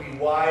themselves to be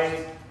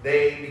wise,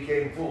 they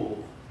became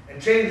fools,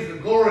 and changed the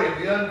glory of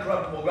the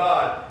uncorruptible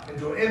God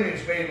into an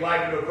image made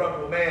like unto a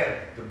corruptible man,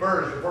 to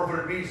birds, to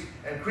four-footed beasts,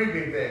 and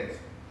creeping things.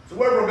 So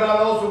wherefore God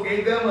also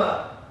gave them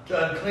up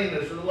to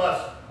uncleanness, to the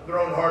lust of their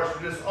own hearts,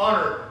 to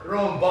dishonor their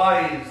own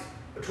bodies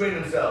between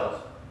themselves.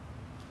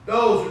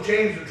 Those who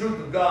change the truth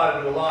of God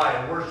into a lie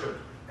and worship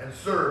and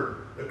serve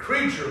the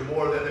creature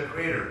more than the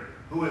Creator,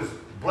 who is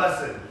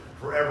blessed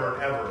forever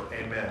and ever.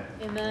 Amen.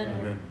 Amen.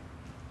 Amen.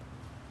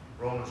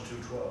 Romans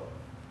 2:12.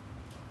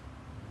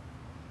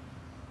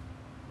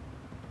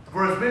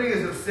 For as many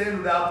as have sinned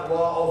without the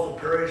law also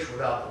perish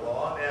without the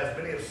law, and as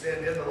many have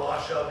sinned in the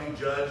law shall be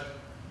judged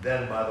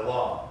then by the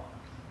law.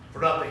 For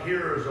not the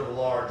hearers of the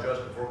law are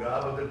just before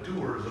God, but the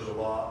doers of the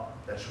law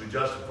that shall be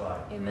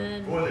justified.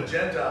 Amen. For the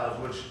Gentiles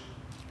which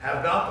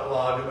have not the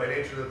law do by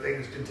nature the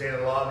things contained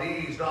in the law,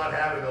 these not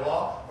having the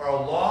law are a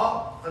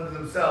law unto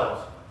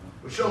themselves,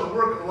 which show the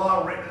work of the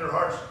law written in their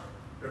hearts,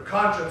 their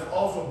conscience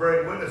also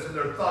bearing witness in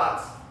their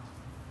thoughts,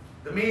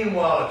 the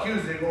meanwhile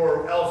accusing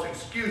or else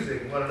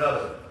excusing one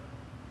another,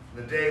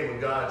 in the day when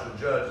God shall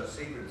judge the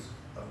secrets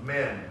of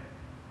men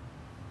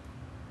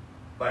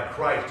by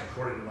Christ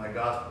according to my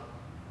gospel.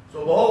 So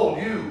behold,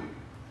 you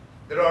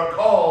that are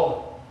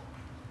called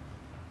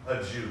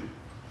a Jew,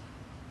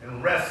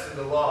 and rests in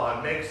the law,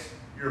 and makes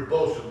your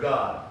boast of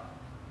God,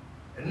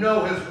 and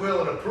know His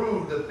will, and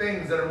approve the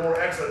things that are more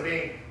excellent,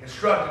 being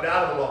instructed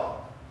out of the law,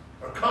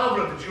 are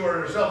confident that you are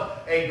yourself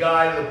a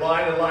guide of the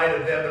blind, and light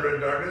of them that are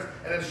in darkness,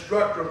 an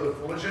instructor of the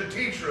foolish, a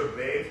teacher of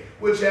babes,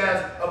 which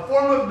has a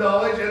form of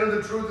knowledge and of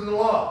the truth in the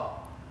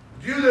law.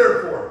 You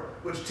therefore,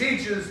 which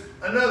teaches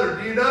another,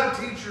 do you not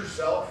teach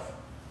yourself?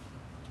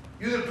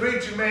 You that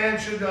preach a man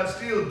should not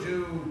steal,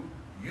 do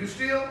you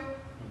steal?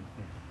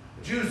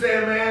 But you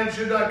say a man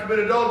should not commit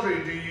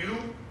adultery, do you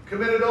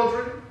commit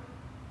adultery?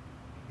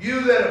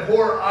 You that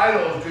abhor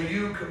idols, do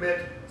you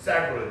commit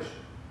sacrilege?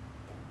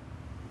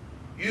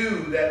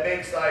 You that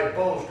makes thy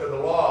boast of the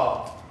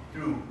law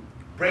through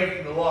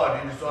breaking the law,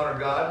 do you dishonor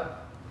God?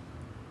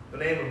 The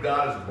name of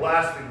God is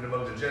blasphemed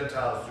among the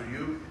Gentiles through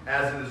you,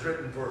 as it is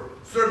written, for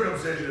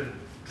circumcision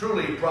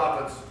truly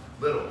profits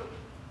little.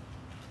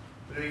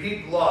 But if you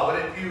keep the law,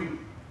 but if you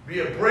be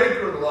a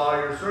breaker of the law,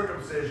 your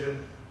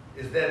circumcision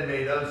is then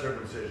made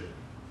uncircumcision.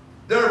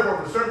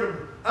 Therefore,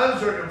 for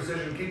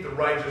uncircumcision keep the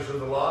righteousness of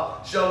the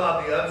law. Shall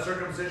not the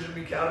uncircumcision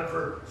be counted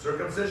for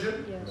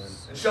circumcision?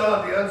 Yes. And shall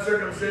not the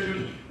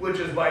uncircumcision, which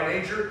is by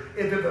nature,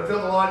 if it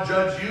fulfill the law,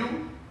 judge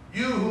you?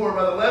 You who are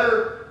by the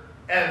letter,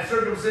 and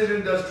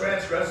circumcision does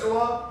transgress the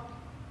law?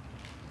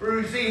 For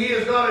you see, he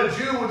is not a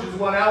Jew, which is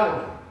one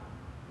outwardly.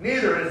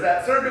 Neither is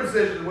that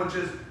circumcision, which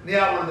is the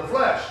outward of the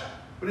flesh.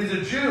 But he's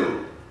a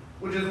Jew,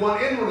 which is one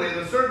inwardly.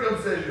 And the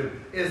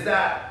circumcision is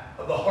that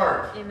of the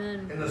heart,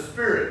 Amen. in the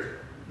spirit,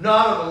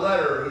 not of the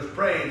letter, whose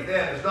praise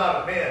then is not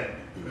of men,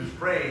 whose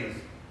praise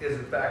is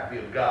in fact be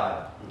of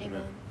God.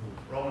 Amen.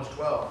 Romans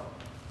 12.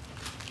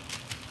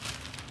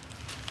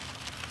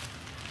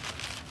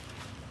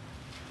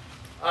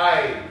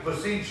 I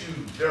beseech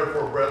you,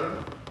 therefore,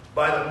 brethren,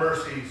 by the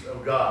mercies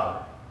of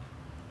God,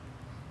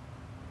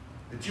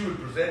 that you would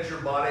present your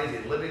bodies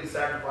a living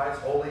sacrifice,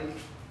 holy,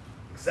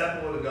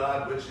 acceptable to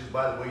God, which is,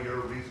 by the way,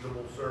 your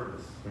reasonable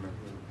service.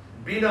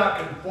 Be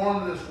not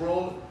conformed to this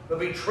world, but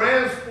be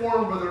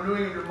transformed by the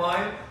renewing of your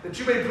mind, that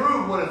you may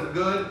prove what is the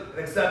good and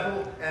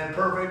acceptable and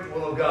perfect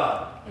will of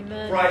God.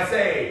 Amen. For I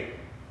say,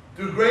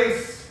 through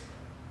grace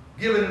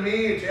given to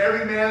me, to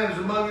every man that is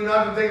among you,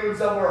 not to think of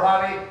himself more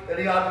highly than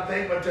he ought to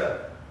think, but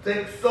to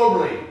think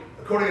soberly,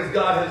 according as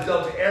God has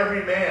dealt to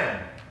every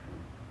man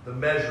the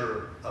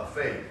measure of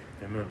faith.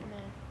 Amen.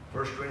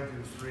 1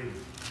 Corinthians 3.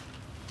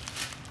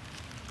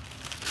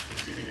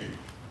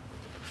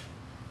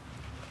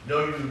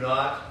 Know you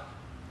not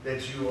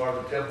that you are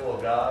the temple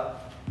of God,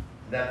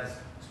 and that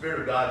the Spirit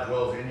of God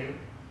dwells in you?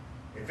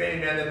 If any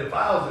man then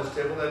defiles this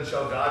temple, then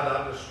shall God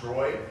not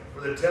destroy?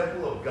 For the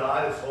temple of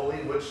God is holy.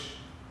 Which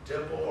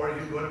temple are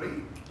you going to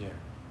be? Yeah.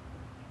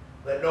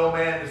 Let no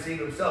man deceive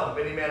himself.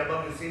 If any man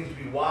among you seems to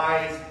be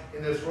wise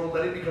in this world,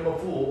 let him become a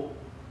fool,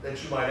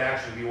 that you might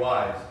actually be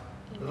wise.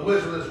 For the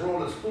wisdom of this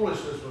world is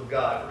foolishness with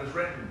God. For it is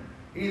written,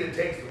 he that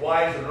takes the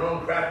wise in their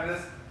own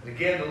craftiness, and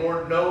again the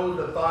Lord knows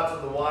the thoughts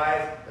of the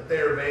wise, that they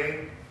are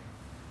vain.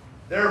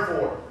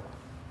 Therefore,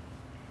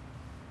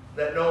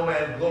 let no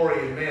man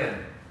glory in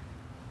men,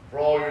 for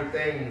all your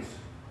things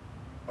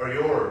are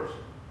yours.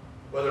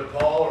 Whether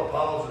Paul or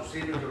Apollos or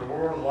Cephas or the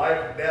world, life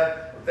or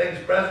death, or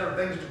things present or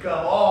things to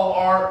come, all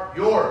are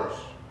yours.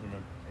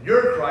 Amen. And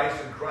you're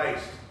Christ, and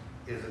Christ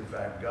is in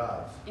fact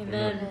God's.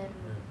 Amen.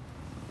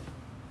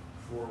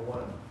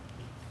 4:1.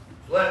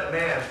 So let a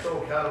man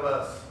so count of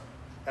us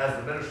as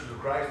the ministers of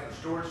Christ, the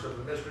stewards of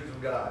the mysteries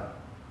of God.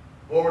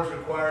 What is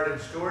required in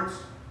stewards?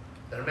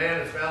 That a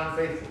man is found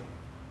faithful.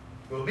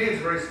 With me, it's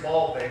a very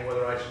small thing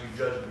whether I should be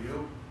judged of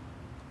you,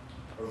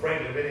 or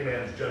frankly of any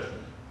man's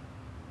judgment.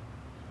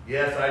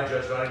 Yes, I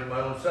judge not even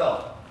my own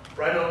self.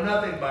 For I know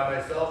nothing by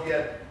myself,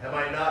 yet am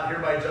I not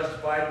hereby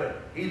justified,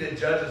 but he that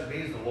judges me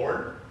is the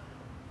Lord.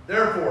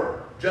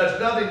 Therefore, judge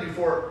nothing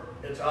before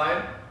its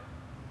time,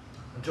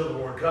 until the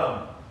Lord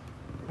come.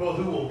 Both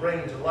who will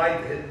bring to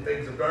light the hidden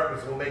things of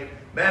darkness and will make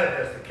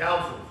manifest the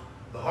counsels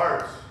of the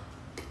hearts.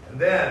 And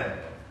then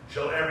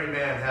shall every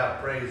man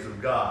have praise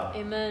of God.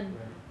 Amen.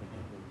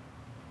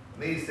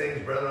 And these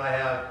things, brethren, I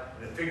have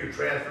in a figure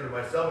transferred to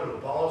myself and to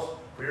Apollos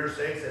for your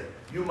sakes, that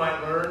you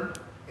might learn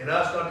in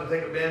us not to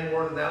think of men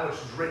more than that which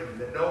is written,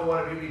 that no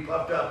one of you be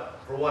puffed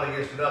up for one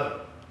against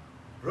another.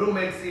 For who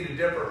makes thee to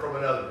differ from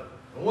another?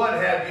 And what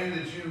have you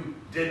that you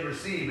did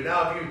receive? And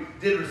now if you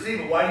did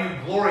receive it, why do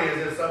you glory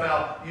as if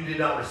somehow you did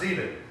not receive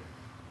it?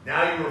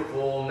 Now you are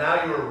full,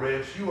 now you are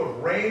rich, you have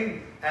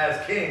reigned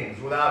as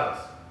kings without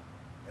us.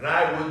 And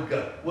I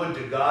would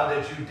to God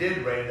that you did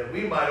reign, that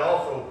we might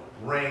also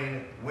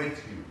reign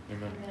with you.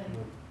 Amen.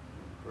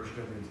 1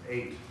 Corinthians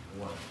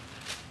 8:1.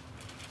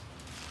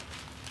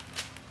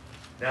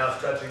 Now,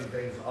 as touching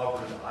things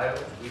offered to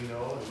idols, we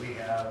know that we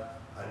have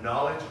a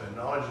knowledge, and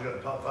knowledge is going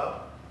to puff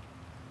up,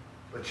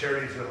 but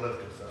charity is going to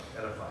lift us up,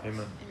 edify us.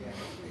 Amen.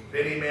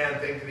 If any man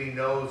think that he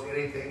knows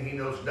anything, he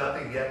knows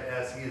nothing yet,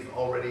 as he is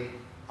already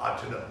ought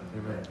to know.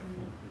 Amen.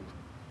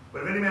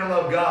 But if any man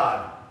love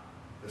God,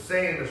 the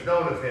same is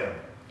known of him.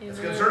 It's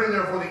Amen. concerning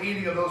therefore the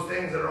eating of those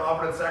things that are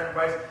offered in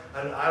sacrifice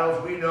unto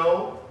idols, we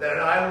know that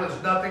an idol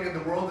is nothing in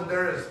the world, that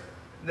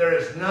there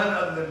is none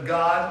other than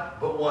God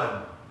but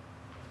one.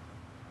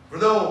 For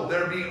though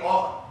there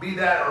be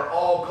that are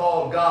all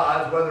called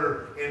gods,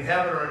 whether in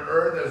heaven or in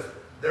earth, as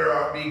there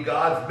be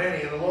gods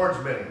many and the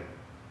Lord's many.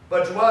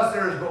 But to us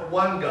there is but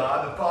one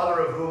God, the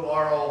Father of whom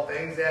are all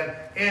things, and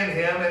in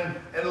him,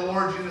 and the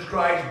Lord Jesus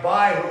Christ,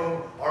 by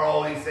whom are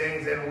all these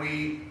things, and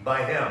we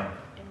by him. Amen.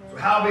 So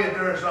howbeit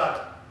there is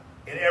not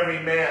in every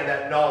man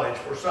that knowledge,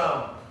 for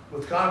some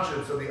with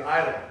conscience of the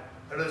idol,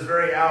 unto this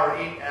very hour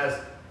eat as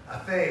a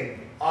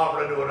thing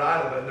offered unto an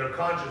idol, and their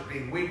conscience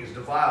being weak is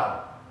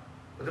defiled.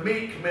 But the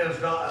meat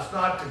commends us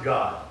not to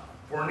God,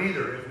 for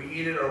neither if we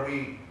eat it are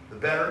we the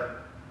better,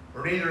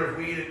 or neither if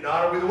we eat it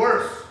not are we the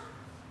worse.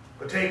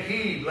 But take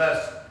heed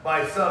lest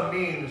by some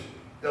means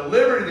the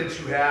liberty that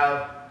you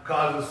have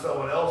causes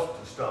someone else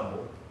to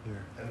stumble,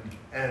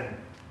 and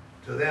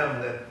to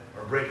them that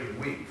are breaking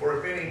weak. For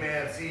if any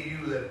man see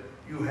you that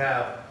you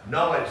have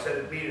knowledge set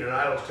at meat in an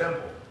idol's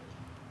temple,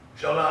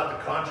 shall not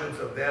the conscience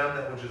of them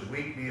that which is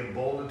weak be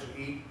emboldened to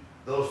eat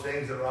those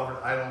things that are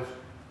offered idols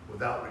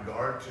without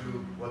regard to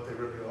what they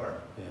really are?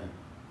 Yeah.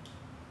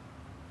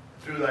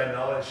 Through thy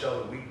knowledge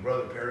shall the weak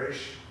brother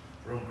perish,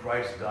 for whom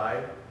Christ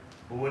died.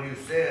 But when you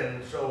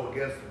sin so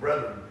against the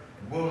brethren,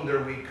 and wound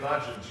their weak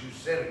conscience, you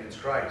sin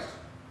against Christ.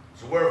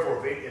 So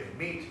wherefore, if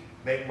meat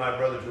make my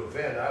brother to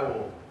offend, I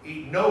will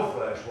eat no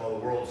flesh while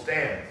the world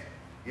stands.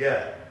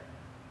 Yet,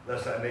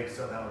 lest I make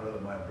somehow or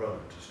other my brother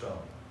to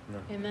stumble. No.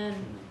 Amen.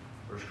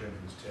 1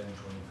 Corinthians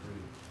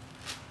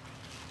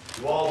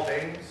 10:23. Do all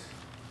things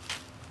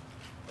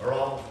are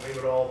lawful,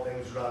 maybe all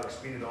things are not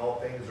expedient, all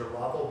things are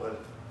lawful,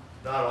 but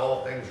not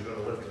all things are going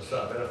to lift us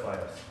up, edify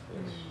us.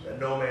 That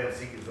no man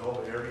seek his own,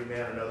 but every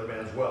man another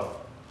man's wealth.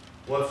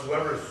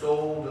 Whatsoever is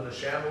sold in the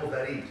shambles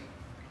that eat,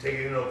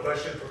 taking no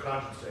question for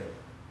conscience sake.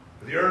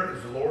 For the earth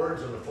is the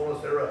Lord's and the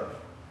fullness thereof.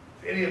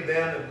 If any of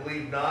them that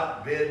believe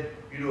not bid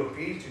you to a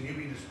feast, and you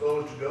be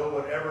disposed to go,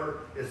 whatever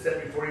is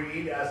set before you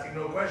eat, asking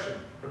no question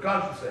for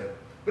conscience sake.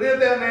 But if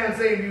that man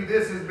say to you,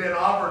 this has been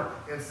offered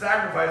in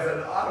sacrifice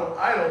unto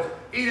idols,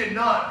 eat it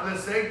not for the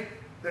sake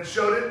that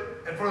showed it,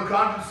 and for the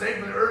conscience sake,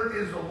 for the earth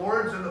is the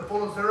Lord's and the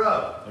fullness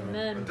thereof.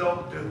 Amen. But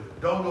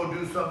don't go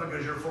do something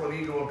because you're full of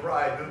ego and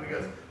pride. Do it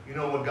because you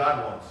know what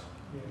God wants.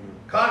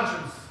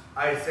 Conscience,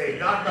 I say,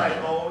 not thy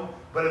own,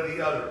 but of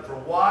the other. For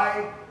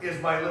why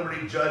is my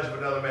liberty judged of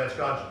another man's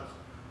conscience?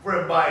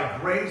 For if by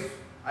grace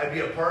I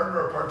be a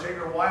partner or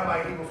partaker, why am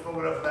I evil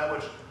spoken of for that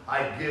which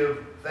I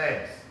give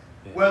thanks?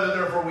 Yeah. Whether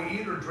therefore we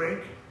eat or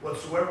drink,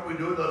 whatsoever we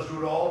do, let's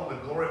do it all to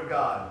the glory of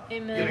God.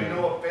 Amen. Giving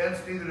no offense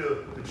neither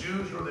to the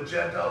Jews nor the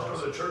Gentiles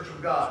nor the church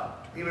of God,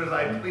 even as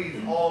I please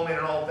all men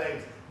in all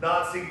things,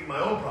 not seeking my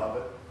own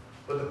profit,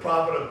 but the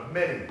profit of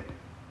many,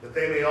 that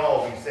they may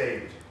all be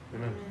saved.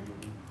 Amen.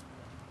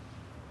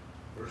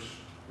 1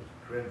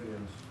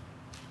 Corinthians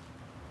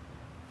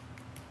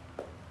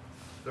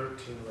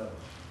 13:11.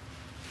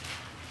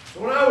 So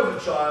when I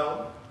was a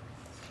child,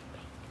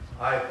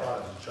 I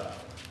thought as a child.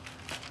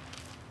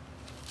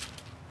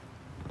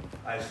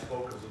 I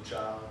spoke as a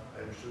child.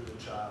 I understood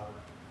as a child.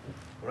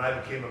 When I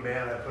became a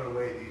man, I put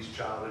away these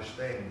childish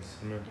things.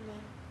 Amen.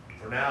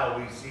 For now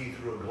we see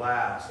through a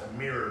glass, a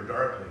mirror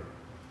darkly.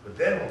 But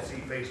then we'll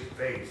see face to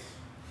face.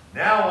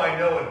 Now I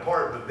know in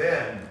part, but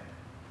then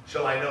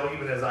shall I know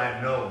even as I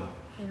am known.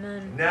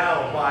 Amen.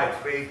 Now abides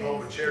faith,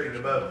 hope, and charity and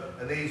above,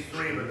 and these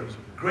three, but the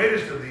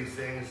greatest of these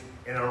things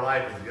in our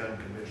life is the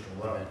unconditional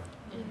love.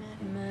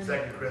 Amen. 2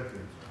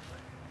 Corinthians.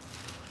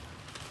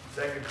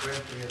 2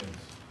 Corinthians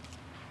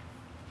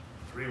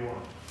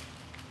 3:1.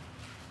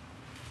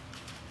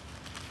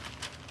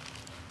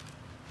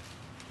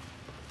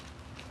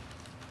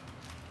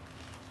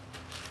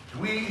 Do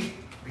we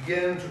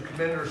begin to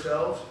commend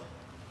ourselves?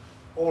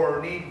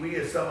 Or need we,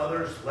 as some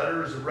others,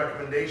 letters of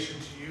recommendation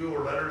to you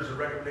or letters of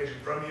recommendation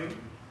from you?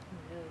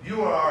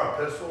 You are our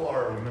epistle,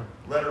 our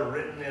letter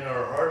written in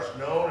our hearts,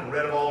 known and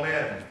read of all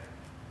men.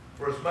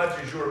 For as much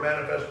as you are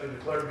manifestly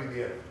declared to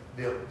be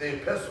the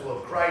epistle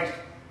of Christ,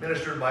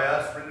 ministered by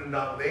us, written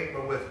not with ink,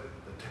 but with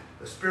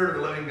the Spirit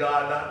of the living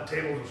God, not in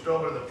tables of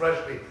stone, but in the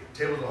fleshly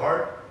tables of the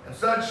heart. And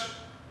such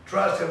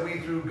trust have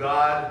we through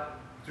God,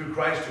 through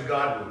Christ to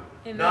Godward.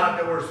 Amen. Not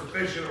that we're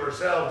sufficient of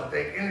ourselves to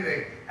think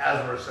anything as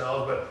of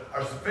ourselves, but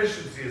our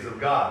sufficiency is of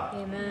God.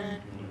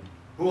 Amen.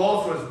 Who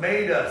also has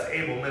made us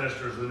able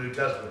ministers of the New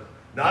Testament.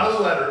 Not of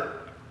the letter,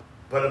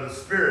 but of the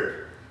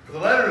Spirit. For the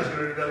letter is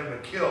going to do nothing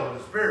but kill, but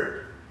the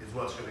Spirit is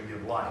what's going to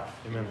give life.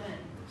 Amen.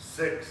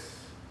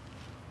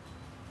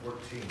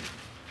 6:14.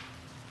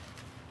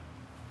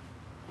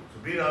 So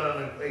be not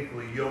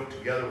unequally yoked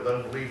together with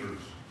unbelievers.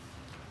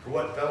 For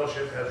what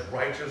fellowship has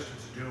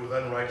righteousness to do with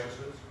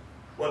unrighteousness?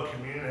 What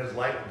communion has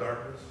light with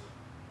darkness?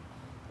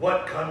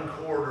 What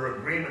concord or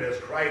agreement has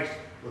Christ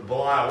with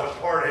Belial? What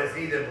part has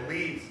he that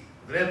believes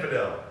with an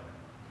infidel?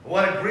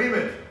 What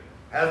agreement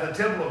has the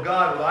temple of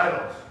God with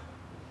idols?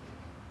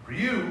 For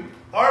you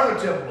are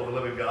the temple of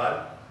the living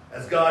God,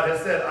 as God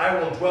has said, I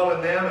will dwell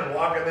in them and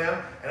walk in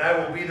them, and I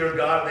will be their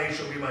God, and they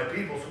shall be my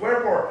people. So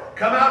wherefore,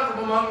 come out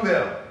from among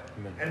them,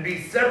 and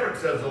be separate,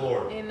 says the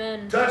Lord.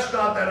 Amen. Touch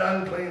not that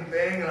unclean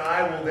thing, and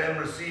I will then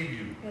receive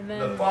you. Amen.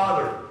 The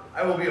Father,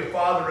 I will be a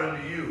father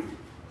unto you,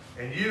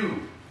 and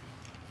you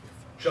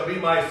shall be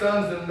my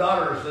sons and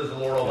daughters, says the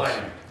Lord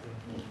Almighty.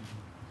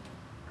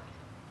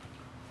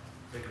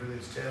 2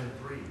 Corinthians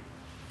 10:3.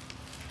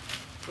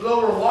 For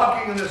though we're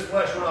walking in this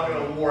flesh, we're not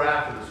going to war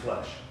after this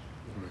flesh.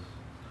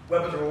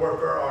 Weapons of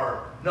warfare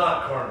are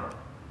not carnal,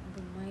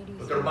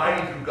 but they're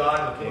mighty through God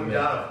to the pulling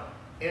down of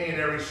any and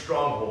every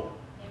stronghold,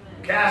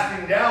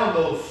 casting down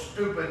those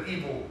stupid,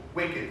 evil,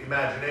 wicked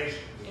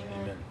imaginations,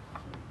 Amen.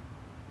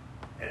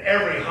 and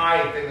every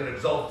high thing that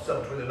exalts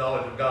itself between the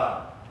knowledge of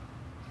God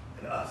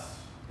and us.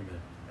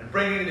 Amen. And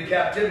bringing into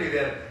captivity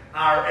then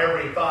our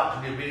every thought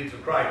to the obedience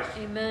of Christ.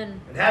 Amen.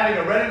 And having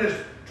a readiness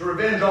to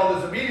revenge all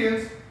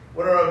disobedience,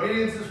 when our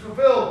obedience is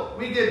fulfilled,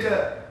 we get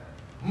to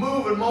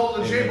move and mold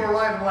and shape our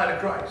life in light of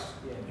Christ.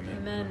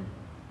 Amen.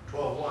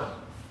 12:1.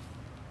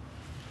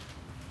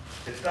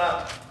 Is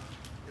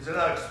it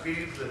not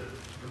expedient for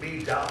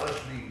me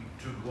doubtlessly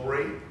to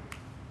glory?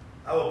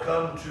 I will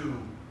come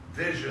to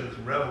visions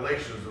and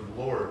revelations of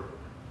the Lord.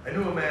 I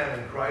knew a man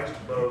in Christ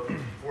about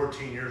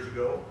 14 years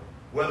ago.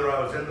 Whether I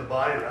was in the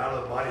body or out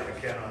of the body, I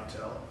cannot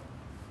tell.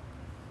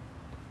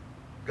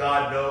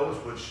 God knows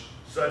which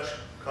such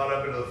caught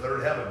up into the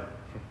third heaven.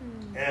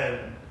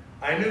 And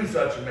I knew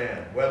such a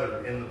man,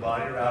 whether in the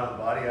body or out of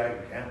the body, I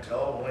can't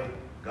tell, only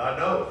God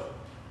knows.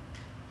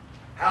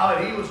 How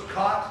that he was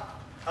caught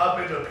up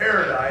into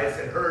paradise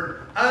and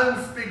heard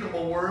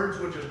unspeakable words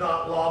which is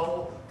not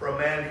lawful for a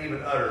man to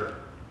even utter.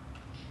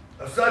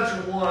 Of such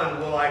a one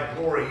will I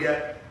glory,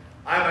 yet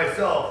I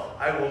myself,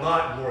 I will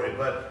not glory,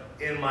 but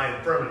in my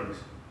infirmities.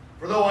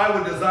 For though I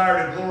would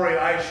desire to glory,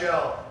 I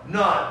shall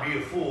not be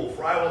a fool,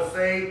 for I will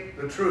say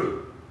the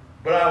truth.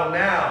 But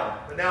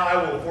now I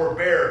will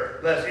forbear,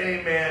 lest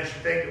any man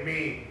should think of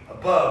me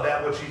above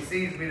that which he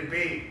sees me to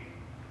be,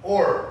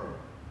 or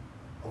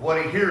of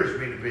what he hears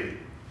me to be.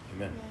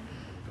 Amen.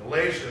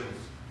 Galatians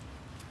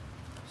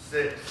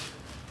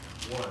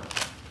 6:1.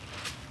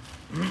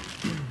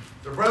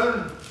 So,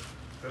 brethren,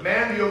 if a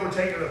man be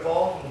overtaken in a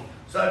fault, and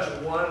such a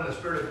one in the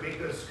spirit of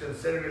meekness,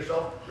 consider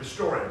yourself,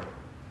 restore him,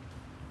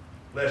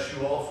 lest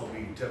you also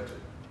be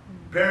tempted.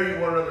 Bear you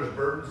one another's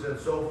burdens, and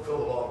so fulfill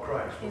the law of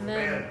Christ. For if a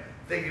man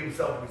think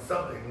himself to be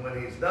something when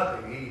he's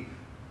nothing, he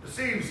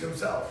deceives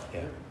himself.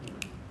 Yeah.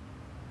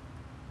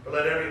 But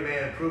let every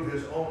man prove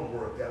his own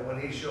work, that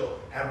when he shall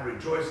have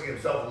rejoicing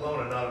himself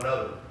alone and not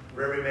another,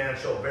 for every man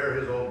shall bear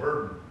his own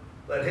burden.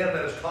 Let him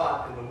that is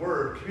taught in the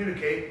word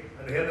communicate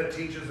unto him that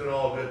teaches in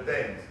all good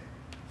things.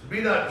 So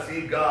be not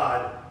deceived,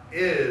 God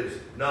is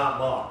not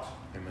mocked.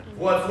 Amen.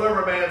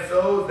 Whatsoever a man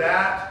sows,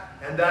 that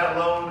and that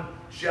alone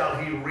shall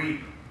he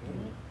reap.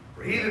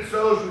 For he that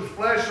sows to his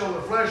flesh shall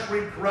the flesh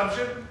reap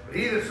corruption, but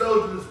he that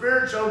sows to the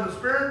Spirit shall the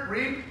Spirit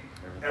reap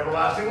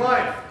everlasting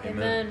life.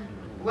 Amen.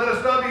 Let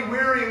us not be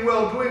weary in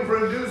well-doing,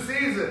 for in due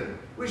season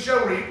we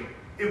shall reap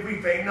if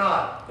we faint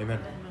not. Amen.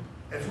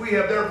 As we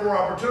have therefore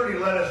opportunity,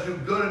 let us do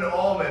good unto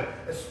all men,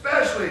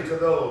 especially to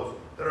those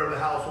that are of the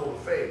household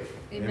of faith.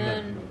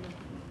 Amen.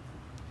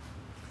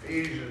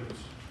 Ephesians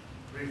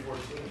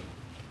 3:14.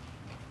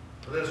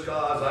 For this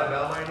cause I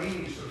bow my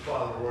knees to the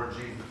Father, Lord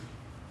Jesus,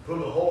 whom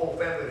the whole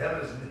family of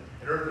heaven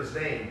and earth is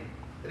named,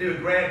 that he would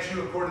grant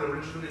you, according to the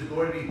riches of his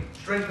glory, to be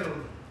strengthened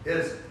with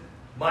his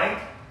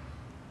might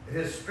and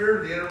his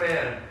spirit of the inner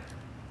man,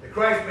 that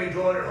Christ may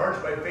dwell in your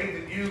hearts by faith,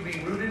 that you,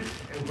 being rooted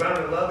and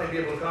grounded in love, may be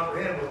able to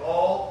comprehend with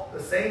all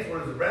the saints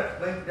what is the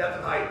breadth, length, depth,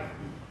 and height,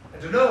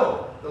 and to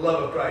know the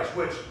love of Christ,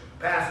 which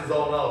passes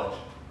all knowledge,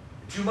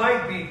 that you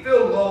might be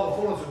filled with all the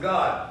fullness of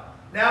God.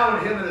 Now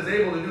in him that is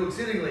able to do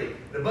exceedingly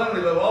and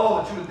abundantly above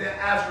all that you would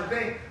ask or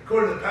think,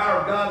 according to the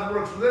power of God that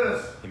works within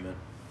us. Amen.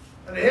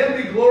 And to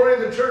him be glory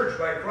in the church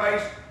by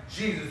Christ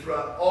Jesus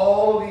throughout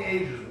all of the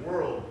ages,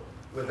 world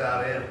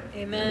without end.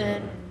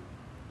 Amen.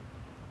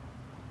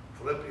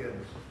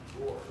 Philippians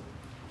 4.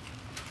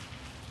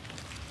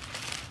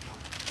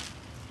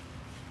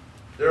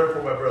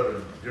 Therefore, my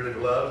brethren, dearly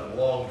beloved and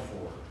longed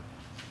for,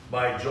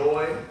 my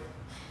joy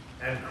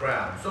and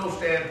crown. So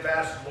stand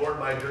fast, Lord,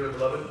 my dearly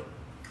beloved.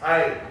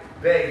 I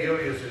beg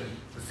Euodias and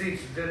beseech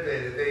Syntyche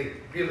that they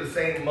be of the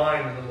same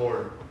mind in the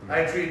Lord.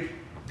 I entreat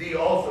thee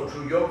also,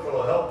 true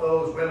yokefellow, help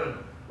those women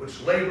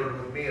which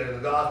labored with me in the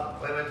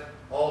gospel, Clement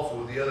also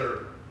with the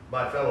other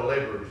my fellow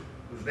laborers,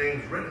 whose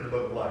names written in the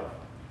book of life.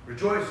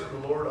 Rejoice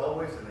in the Lord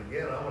always, and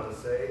again I want to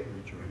say,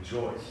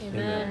 rejoice.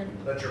 Amen.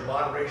 Let your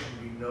moderation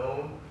be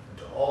known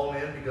to all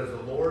men, because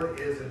the Lord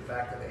is in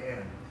fact at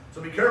hand.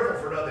 So be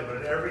careful for nothing, but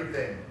in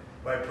everything,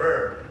 by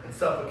prayer and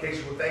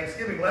supplication with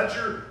thanksgiving, let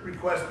your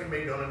requests be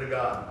made known unto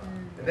God.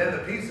 And then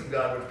the peace of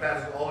God, which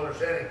passes all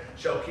understanding,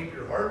 shall keep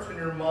your hearts and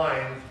your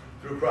minds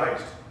through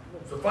Christ.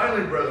 So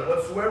finally, brethren,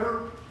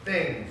 whatsoever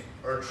things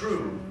are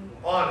true,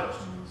 honest,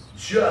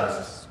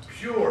 just,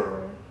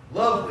 pure,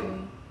 lovely,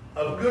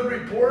 of good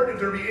report, if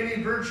there be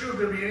any virtue, if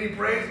there be any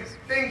praise,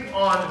 think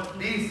on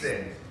these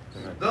things.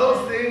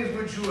 Those things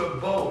which you have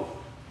both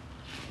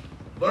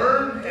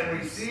learned and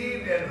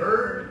received and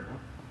heard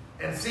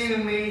and seen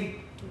in me,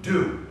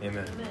 do.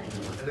 Amen.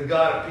 And the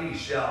God of peace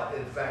shall,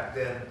 in fact,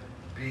 then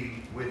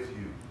be with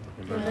you.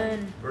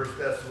 Amen. 1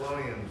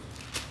 Thessalonians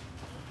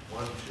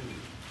 1:2.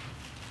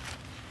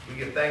 We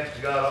give thanks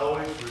to God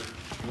always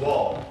for you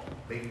all,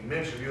 making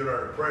mention of you in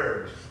our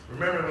prayers,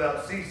 remembering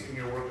without ceasing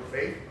your work of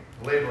faith,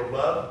 labor of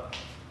love,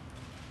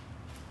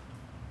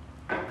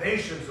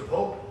 patience of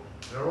hope,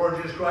 and our Lord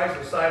Jesus Christ,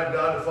 the sight of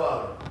God the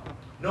Father.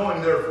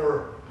 Knowing,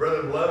 therefore,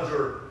 brethren beloved,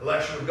 your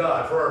election of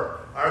God. For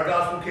our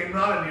gospel came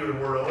not in you in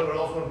word only, but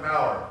also in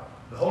power,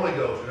 the Holy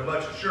Ghost, and in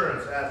much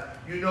assurance, as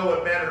you know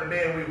what manner of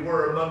men we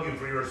were among you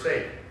for your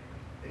sake.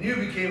 And you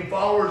became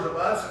followers of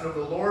us and of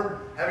the Lord,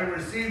 having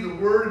received the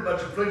word in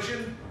much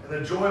affliction and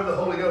the joy of the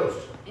Holy Ghost.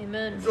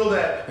 Amen. So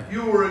that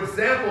you were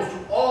examples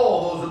to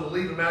all those that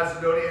believe in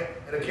Macedonia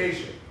and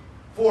Achaia.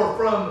 For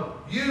from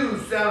you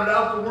sounded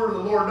out the word of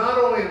the Lord, not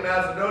only in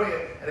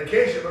Macedonia and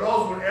Achaia, but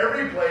also in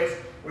every place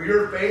where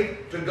your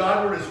faith to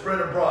Godward is spread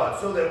abroad,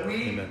 so that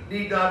we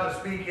need not to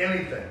speak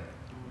anything.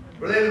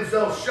 For they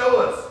themselves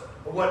show us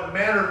of what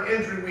manner of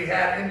entry we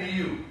had into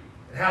you,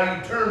 and how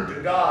you turned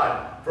to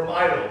God from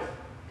idols,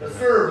 to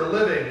serve the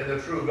living and the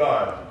true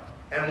God,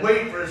 and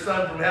wait for his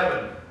Son from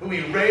heaven, whom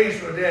he raised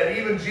from the dead,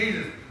 even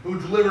Jesus, who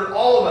delivered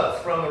all of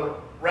us from the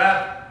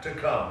wrath to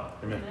come.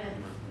 Amen.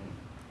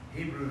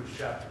 Hebrews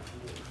chapter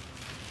 4.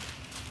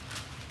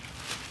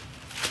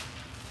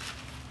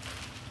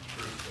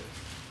 Verse 6.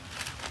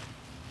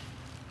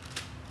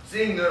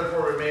 Seeing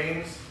therefore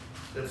remains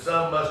that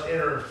some must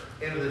enter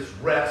into this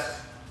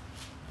rest,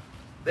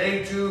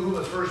 they too who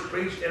was first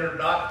preached entered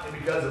not, and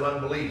because of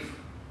unbelief.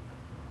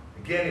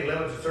 Again he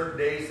limits a certain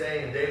day,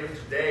 saying in David,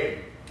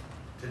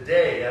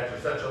 today, after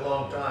such a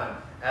long time,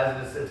 as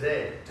it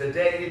is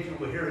today, if you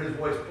will hear his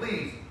voice,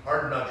 please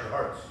harden not your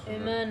hearts.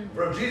 Amen.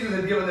 For if Jesus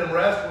had given them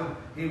rest,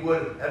 he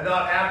would have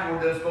not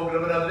afterward then spoken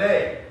of another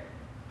day.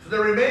 So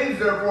there remains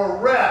therefore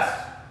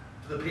rest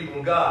to the people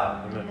of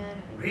God.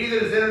 Amen. For he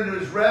that has entered into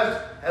his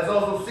rest has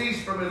also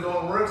ceased from his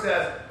own works,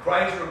 as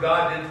Christ or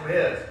God did from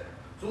his.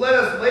 So let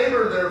us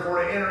labor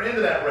therefore to enter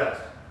into that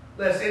rest,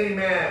 lest any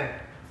man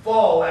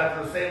fall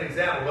after the same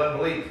example of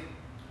unbelief.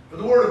 For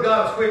the word of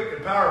God is quick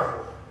and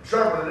powerful,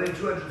 sharper than any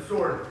two-edged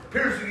sword,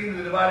 piercing even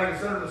the dividing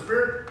asunder of the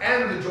spirit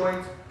and of the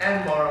joints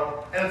and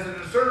marrow, and it's a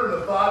discerner of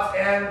the thoughts,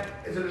 and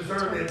it's a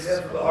discerner of the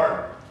intents of the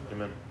heart.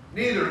 Amen.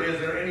 Neither is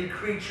there any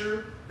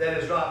creature that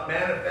is not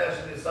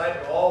manifest in his sight,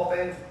 but all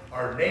things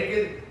are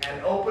naked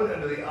and open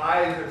unto the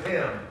eyes of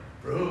him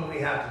for whom we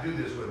have to do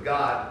this with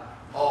God.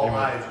 All Amen.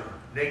 eyes are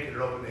naked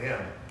and open to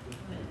him.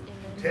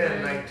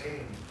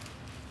 10:19.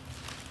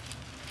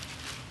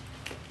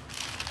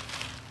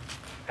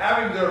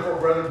 Having therefore,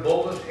 brethren,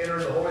 boldness to enter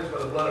into the holiest by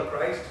the blood of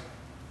Christ,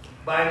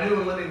 by a new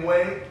and living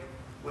way,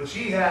 which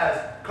he has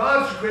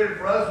consecrated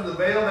for us with the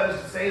veil, that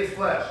is to say, his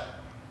flesh.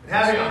 And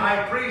having a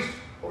high priest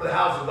over the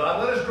house of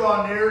God, let us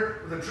draw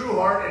near with a true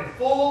heart in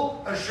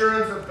full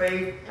assurance of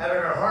faith, having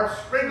our hearts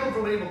sprinkled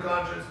from evil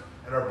conscience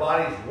and our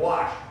bodies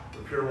washed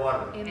with pure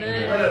water.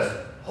 Amen. Let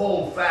us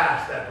hold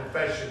fast that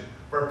profession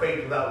for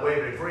faith without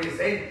wavering, for he is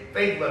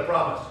faithful that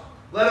promised.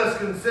 Let us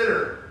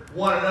consider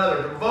one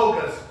another, to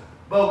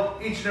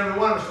provoke each and every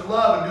one of us to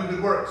love and do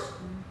good works,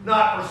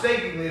 not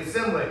forsaking the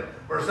assembling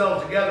of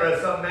ourselves together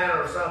as the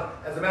manner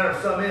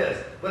of some is,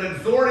 but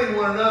exhorting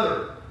one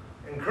another,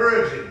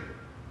 encouraging,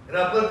 and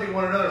uplifting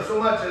one another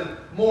so much as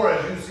more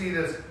as you see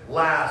this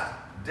last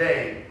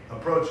day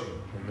approaching.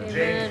 Amen.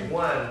 James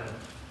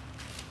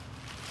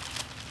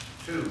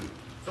 1:2.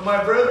 So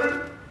my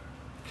brethren,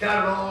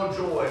 count it all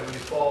joy when you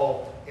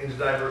fall into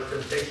diverse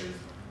temptations,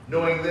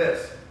 knowing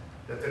this,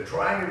 that the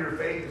trying of your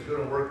faith is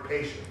going to work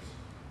patience.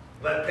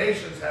 Let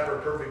patience have her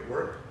perfect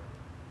work,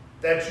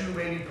 that you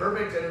may be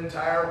perfect and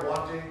entire,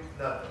 wanting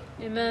nothing.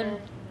 Amen.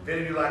 If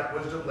any of you lack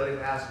wisdom, let him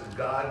ask of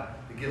God,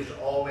 that gives to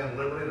all men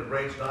liberally and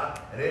upbraids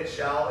not, and it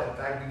shall in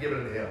fact be given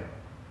unto him.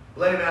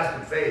 Let him ask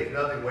in faith,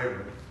 nothing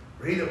wavering.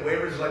 For he that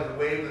wavers is like the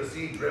wave of the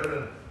sea,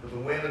 driven with the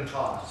wind and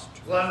tossed.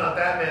 So let not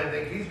that man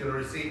think he's going to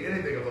receive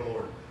anything of the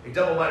Lord. A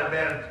double-minded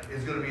man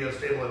is going to be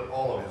unstable in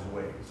all of his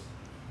ways.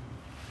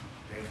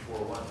 James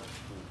 4:1.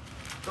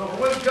 So for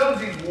when comes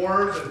these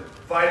wars and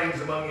fightings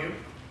among you,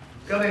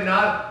 come they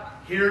not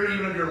hear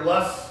even of your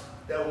lusts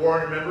that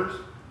war in your members?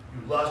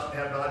 You lust and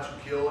have not,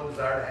 you kill and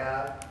desire to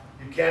have.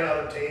 You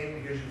cannot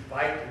obtain because you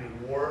fight and you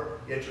war,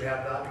 yet you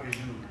have not because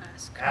you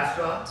ask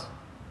not.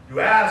 You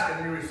ask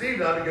and you receive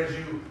not because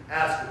you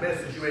ask amiss,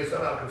 that you may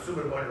somehow consume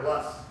it upon your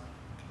lusts.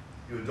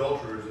 You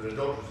adulterers and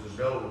adulteresses,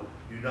 know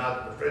you not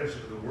that the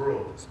friendship of the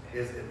world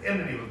is an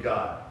enmity with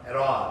God, at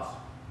odds.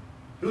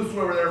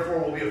 Whosoever therefore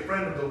will be a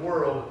friend of the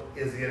world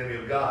is the enemy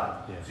of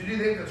God. Yes. So do you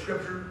think that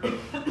Scripture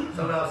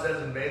somehow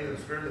says in vain that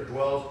the Spirit that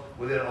dwells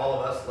within all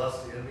of us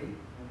lusts the enemy?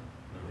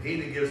 He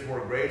that gives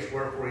more grace,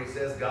 wherefore he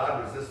says,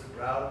 God resists the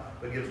proud,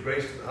 but gives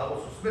grace to the humble.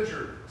 So submit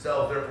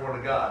yourselves therefore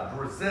to God.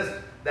 Resist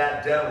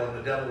that devil, and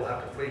the devil will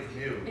have to flee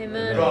from you.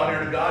 Amen. Draw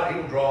near to God, he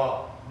will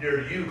draw near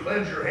to you.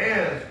 Cleanse your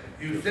hands,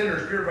 you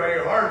sinners. Purify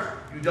your hearts,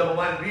 you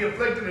double-minded. Be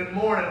afflicted and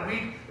mourn and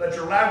weep. Let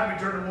your laughter be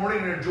turned to mourning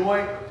and your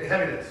joy to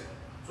heaviness.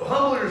 So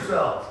humble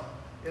yourselves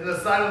in the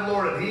sight of the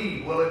Lord, and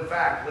he will in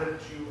fact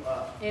lift you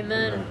up.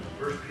 Amen.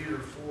 1 Peter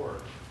 4.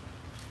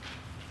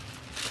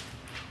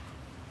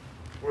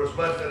 For as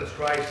much as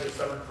Christ has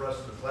suffered for us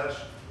in the flesh,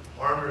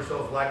 arm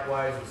yourselves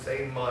likewise with the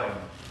same mind.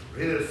 For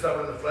he that has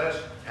suffered in the flesh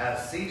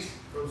has ceased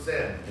from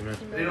sin. Amen.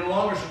 And he no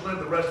longer should live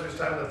the rest of his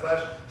time in the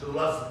flesh to the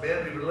lusts of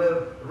men, but he would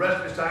live the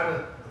rest of his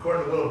time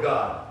according to the will of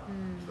God.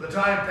 For the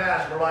time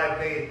past of our life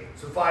may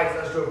suffice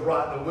us to have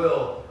wrought in the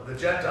will of the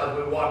Gentiles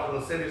when we walked in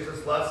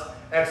lasciviousness, lust,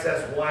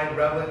 excess, wine,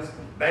 revelings,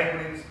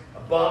 banquetings,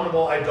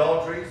 abominable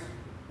idolatries,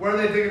 where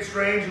they think it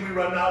strange and we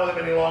run not with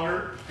them any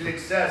longer, to the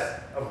excess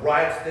of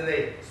riots, then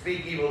they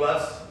speak evil of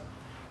us.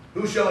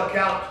 Who shall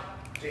account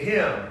to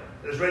him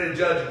that is ready to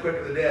judge and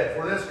quicken the dead?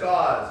 For this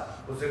cause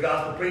was the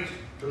gospel preached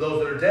to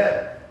those that are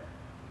dead,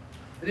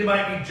 that he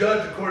might be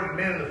judged according to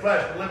men in the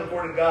flesh, but live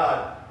according to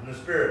God in the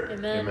Spirit.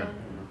 Amen. Amen.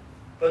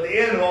 But the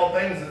end of all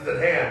things is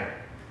at hand.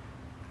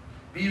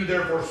 Be you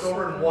therefore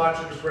sober and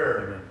watch in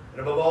prayer. Amen.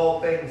 And above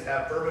all things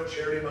have fervent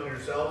charity among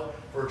yourselves,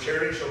 for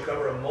charity shall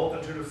cover a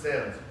multitude of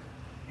sins.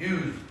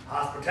 Use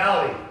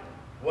hospitality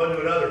one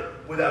to another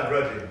without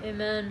grudging.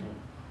 Amen.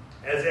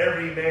 As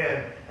every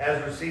man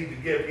has received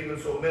a gift,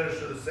 even so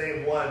minister the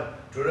same one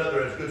to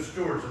another as good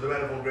stewards of the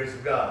manifold grace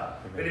of God.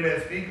 If any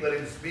man speak, let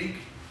him speak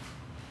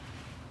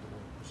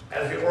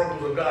as the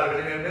oracles of God.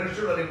 If any man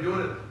minister, let him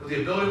do it with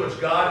the ability which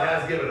God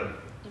has given him.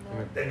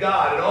 Amen. That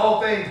God in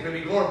all things may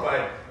be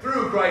glorified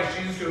through Christ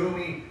Jesus, to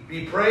whom he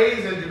be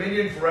praise and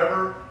dominion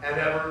forever and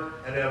ever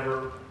and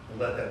ever. And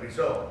let that be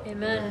so.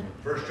 Amen.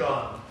 1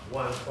 John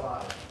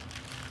 1:5.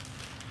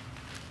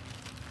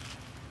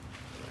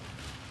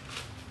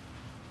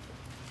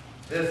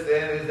 This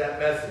then is that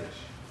message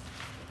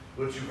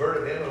which you've heard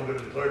of him, and I'm going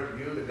to declare to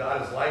you that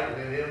God is light,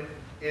 and in him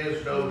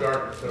is no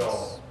darkness at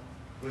all.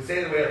 If we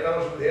say that we have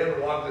fellowship with him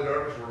and walk in the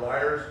darkness, we're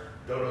liars,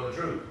 don't know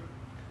the truth.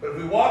 But if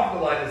we walk in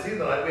the light and see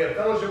the light, we have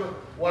fellowship with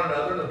one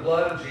another, and the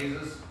blood of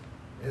Jesus,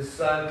 his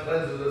Son,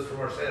 cleanses us from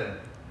our sin.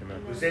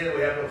 Amen. If we say that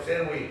we have no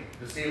sin, we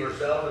deceive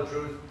ourselves, the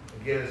truth,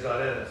 again, is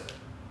not in us.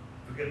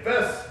 If we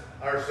confess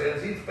our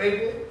sins, he's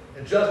faithful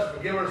and just to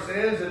forgive our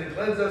sins and to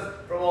cleanse us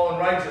from all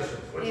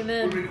unrighteousness, which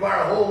Amen. would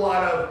require a whole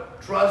lot of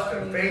trust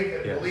and faith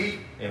and Yes. belief,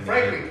 and Amen.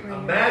 frankly,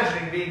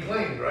 imagining being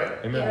cleaned, right?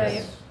 Amen.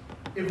 Yes.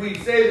 If we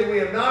say that we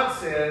have not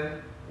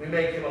sinned, we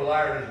make him a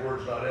liar and his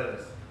word's not in us.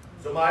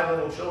 So my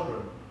little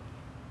children,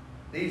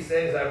 these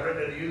things I've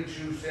written unto you that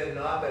you sin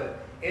not, that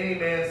any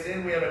man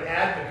sin. We have an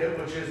advocate,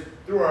 which is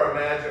through our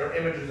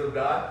images of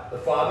God, the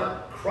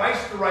Father,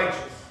 Christ the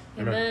righteous.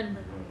 Amen.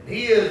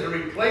 He is the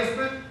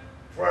replacement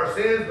for our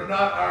sins, but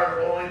not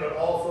ours only, but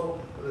also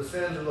for the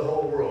sins of the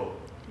whole world.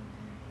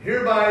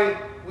 Hereby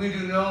we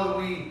do know that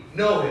we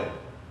know him,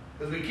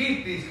 because we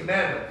keep these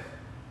commandments.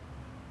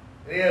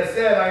 And he has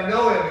said, I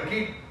know him, and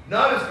keep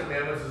not his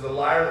commandments is a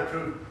liar, the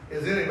truth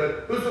is in him.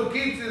 But whoso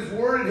keeps his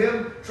word in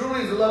him,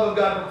 truly is the love of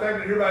God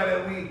perfected, hereby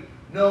that we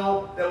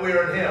know that we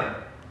are in him.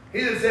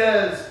 He that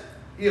says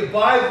he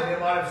abides in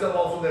him, ought himself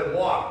also then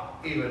walk,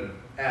 even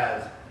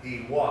as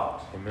he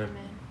walked. Amen.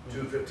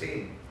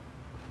 2:15.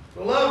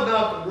 So love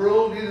not the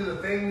world, neither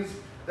the things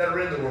that are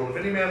in the world. If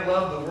any man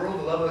love the world,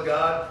 the love of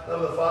God, the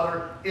love of the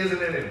Father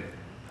isn't in him.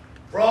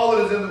 For all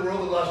that is in the world,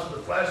 the lust of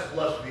the flesh, the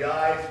lust of the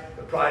eyes,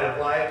 the pride of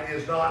life,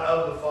 is not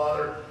of the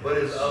Father, but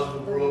is of the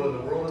world, and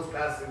the world is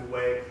passing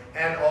away,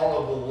 and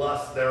all of the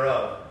lust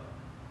thereof.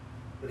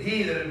 But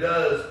he that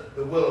does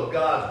the will of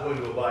God is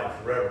going to abide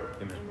forever.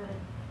 Amen.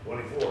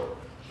 24.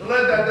 So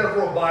let that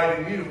therefore abide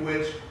in you,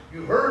 which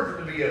you heard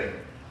from the beginning.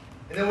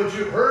 And then what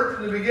you heard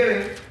from the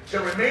beginning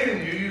shall remain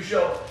in you. You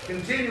shall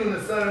continue in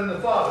the Son and in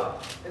the Father.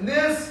 And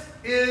this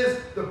is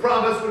the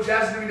promise which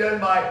has to be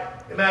done by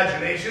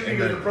imagination,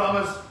 because Amen. the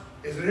promise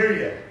isn't here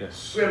yet.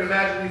 Yes. We have to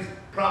imagine these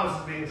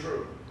promises being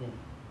true.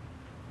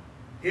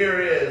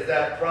 Here is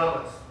that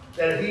promise,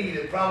 that he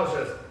that promised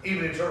us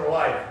even eternal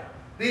life.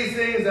 These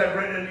things I've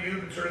written unto you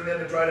concerning them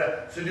to try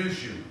to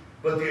seduce you.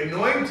 But the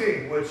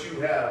anointing which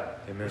you have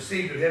Amen.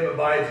 received of him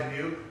abides in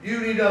you. You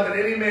need not that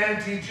any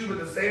man teach you, but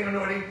the same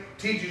anointing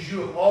teaches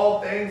you of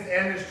all things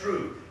and is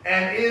truth,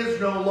 and is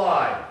no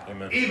lie.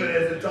 Amen. Even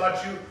as it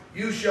taught you,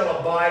 you shall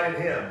abide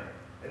in him.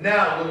 And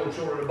now, little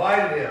children,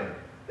 abide in him,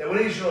 that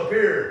when he shall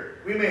appear,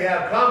 we may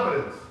have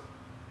confidence,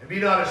 and be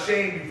not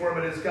ashamed before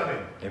him at his coming.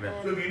 Amen.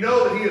 So if you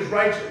know that he is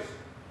righteous,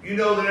 you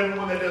know that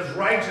everyone that does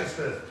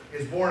righteousness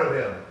is born of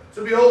him.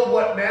 So behold,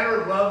 what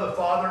manner of love the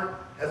Father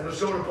has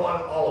bestowed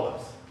upon all of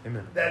us.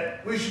 Amen.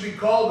 That we should be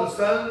called the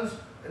sons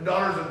and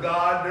daughters of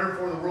God.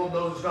 Therefore the world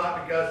knows us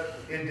not, because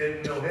it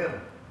didn't know him.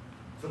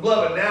 So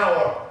beloved,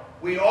 now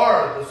we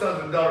are the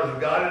sons and daughters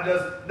of God. It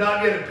does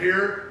not yet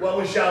appear what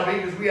we shall be,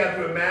 because we have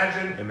to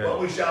imagine Amen. what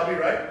we shall be,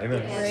 right?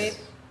 Amen. Right.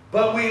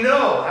 But we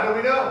know. How do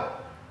we know?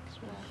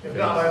 If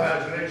not by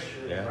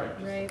imagination. Yeah.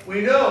 Right.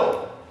 We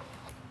know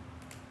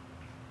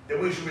that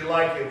we shall be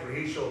like him, for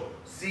he shall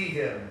see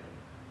him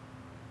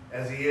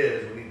as he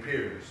is when he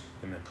appears.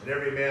 Amen. And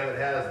every man that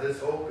has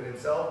this hope in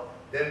himself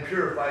then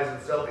purifies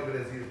himself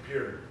even as he is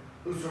pure.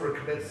 Whosoever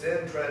commits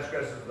sin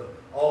transgresses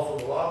also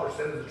the law, for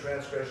sin is the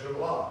transgression of the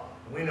law.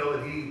 And we know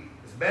that he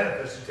is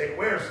manifest to take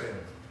away our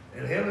sins.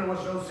 In him there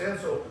was no sin,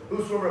 so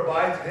whosoever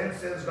abides in him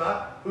sins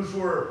not.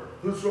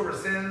 Whosoever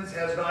sins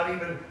has not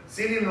even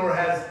seen him, nor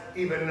has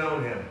even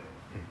known him.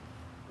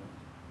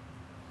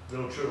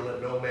 Little children,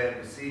 let no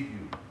man deceive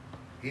you.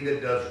 He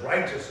that does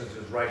righteousness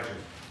is righteous,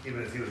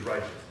 even as he was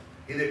righteous.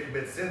 He that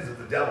commits sins is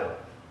the devil.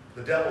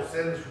 The devil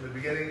sins from the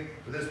beginning.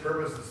 For this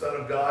purpose the Son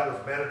of God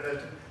was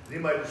manifested, that he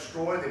might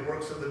destroy the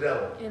works of the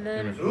devil.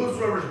 Amen. So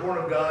whosoever is born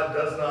of God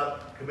does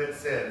not commit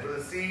sin. For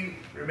the seed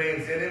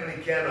remains in him, and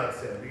he cannot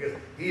sin, because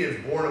he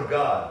is born of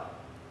God.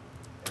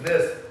 And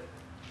this,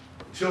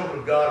 the children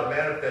of God are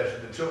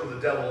manifested, the children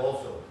of the devil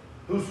also.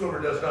 Whosoever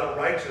does not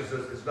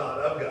righteousness is not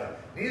of God.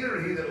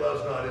 Neither he that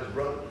loves not his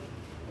brother.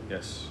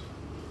 Yes.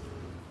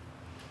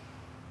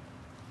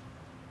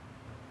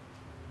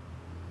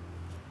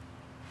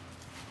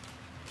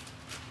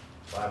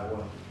 Five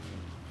 1.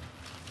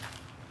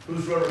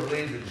 Whosoever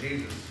believes that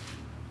Jesus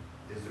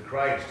is the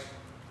Christ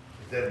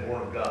is then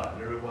born of God.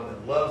 And everyone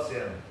that loves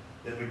him,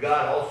 that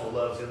begot also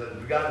loves him that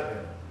is begotten of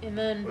him.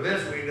 Amen. For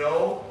this we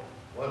know,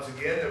 once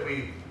again, that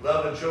we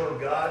love the children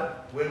of God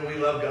when we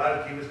love God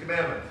and keep his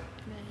commandments.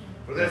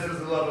 For this is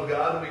the love of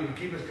God, that we can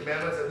keep his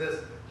commandments, and his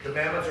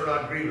commandments are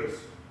not grievous.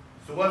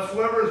 So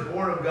whatsoever is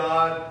born of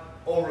God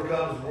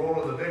overcomes the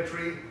world, and the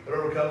victory that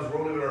overcomes the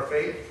world, even our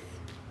faith,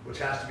 which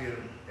has to be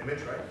an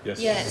image, right?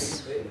 Yes.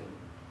 Yes.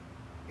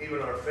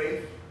 Even our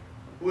faith.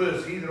 Who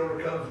is he that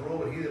overcomes the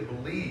world, but he that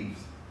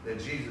believes that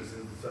Jesus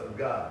is the Son of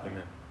God?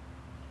 Amen.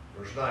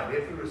 Verse 9.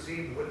 If we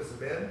receive the witness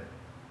of men,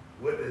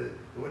 the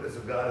witness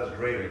of God is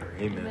greater.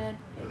 Amen. Amen.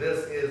 For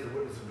this is the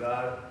witness of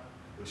God,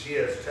 which he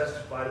has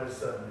testified of his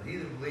Son. And he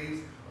that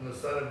believes on the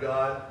Son of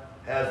God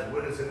has the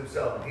witness in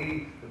himself. And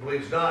he that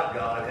believes not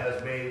God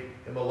has made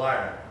him a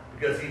liar,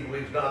 because he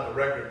believes not the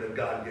record that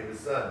God gave his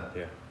Son.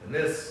 Yeah. And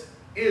this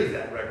is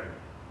that record,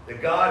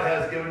 that God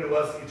has given to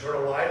us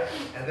eternal life,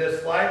 and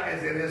this life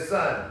is in his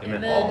Son.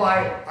 Amen. All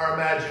by our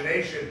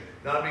imagination,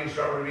 not being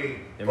sharp, but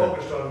being Amen.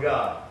 focused on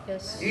God.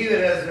 Yes. He that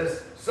has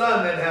this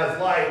Son then has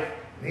life,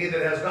 and he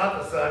that has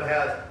not the Son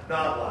has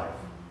not life.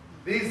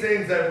 These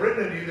things I've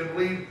written unto you that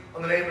believe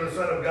on the name of the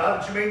Son of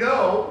God, that you may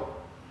know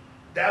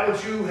that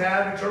which you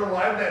have eternal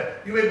life,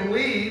 that you may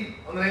believe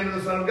on the name of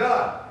the Son of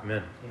God.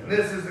 Amen. And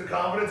this is the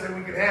confidence that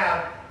we can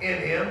have in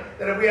him,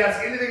 that if we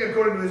ask anything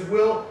according to his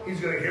will, he's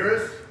going to hear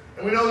us.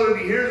 And we know that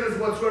if he hears us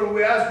whatsoever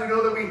we ask, we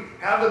know that we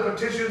have the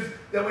petitions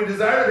that we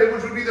desire of him,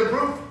 which would be the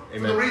proof for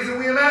Amen. the reason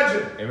we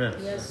imagine. Amen.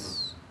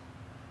 Yes.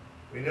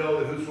 We know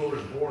that whosoever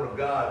is born of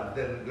God is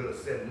then going to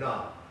sin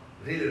not.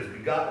 But he that is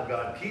begotten of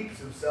God keeps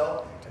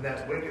himself, and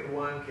that wicked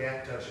one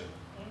can't touch him.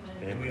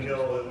 Amen. And we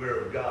know that we're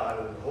of God,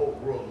 and the whole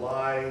world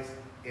lies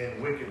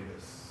in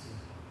wickedness.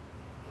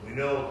 We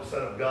know that the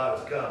Son of God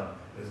has come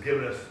and has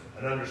given us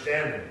an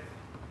understanding,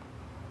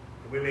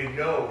 that we may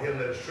know him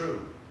that is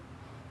true,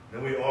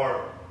 that we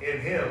are in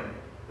him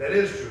that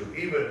is true,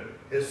 even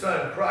his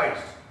Son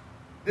Christ.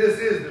 This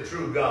is the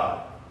true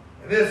God,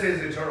 and this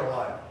is eternal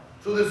life.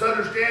 So this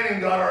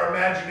understanding got our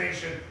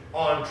imagination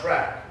on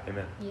track.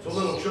 Amen. Yes. So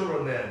little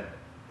children then,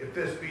 if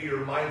this be your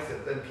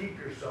mindset, then keep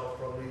yourself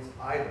from these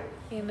idols.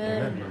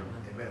 Amen. Amen.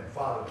 Amen.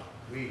 Father,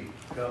 we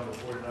come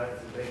before tonight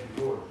and thank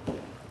you, Lord,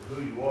 for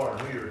who you are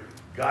and who you're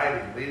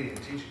guiding, leading,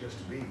 and teaching us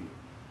to be.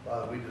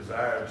 Father, we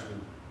desire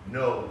to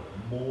know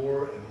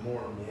more and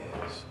more and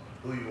more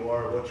who you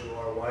are, what you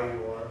are, why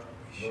you are,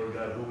 Lord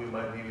God, who we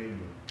might be in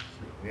you.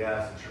 We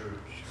ask that your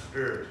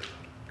Spirit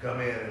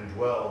come in and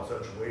dwell in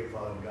such a way,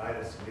 Father, and guide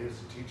us and lead us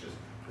and teach us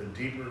the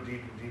deeper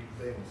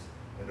things.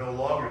 And no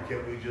longer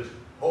can we just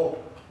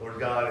hope, Lord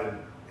God,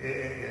 in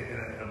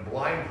a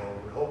blind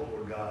hope. We hope,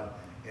 Lord God,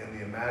 in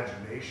the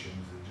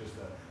imaginations and just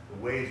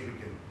the ways we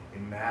can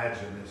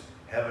imagine this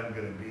heaven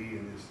going to be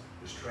and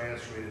this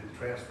transferred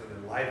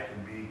life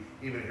can be,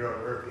 even here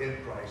on earth in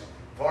Christ,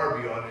 far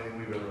beyond anything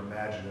we've ever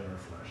imagined in our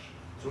flesh.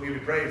 So we give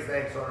you praise,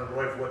 thanks, honor, and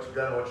glory for what you've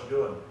done and what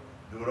you're doing.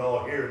 Do it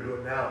all here, do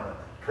it now in the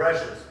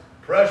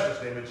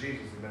precious name of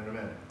Jesus.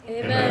 Amen.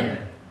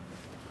 Amen.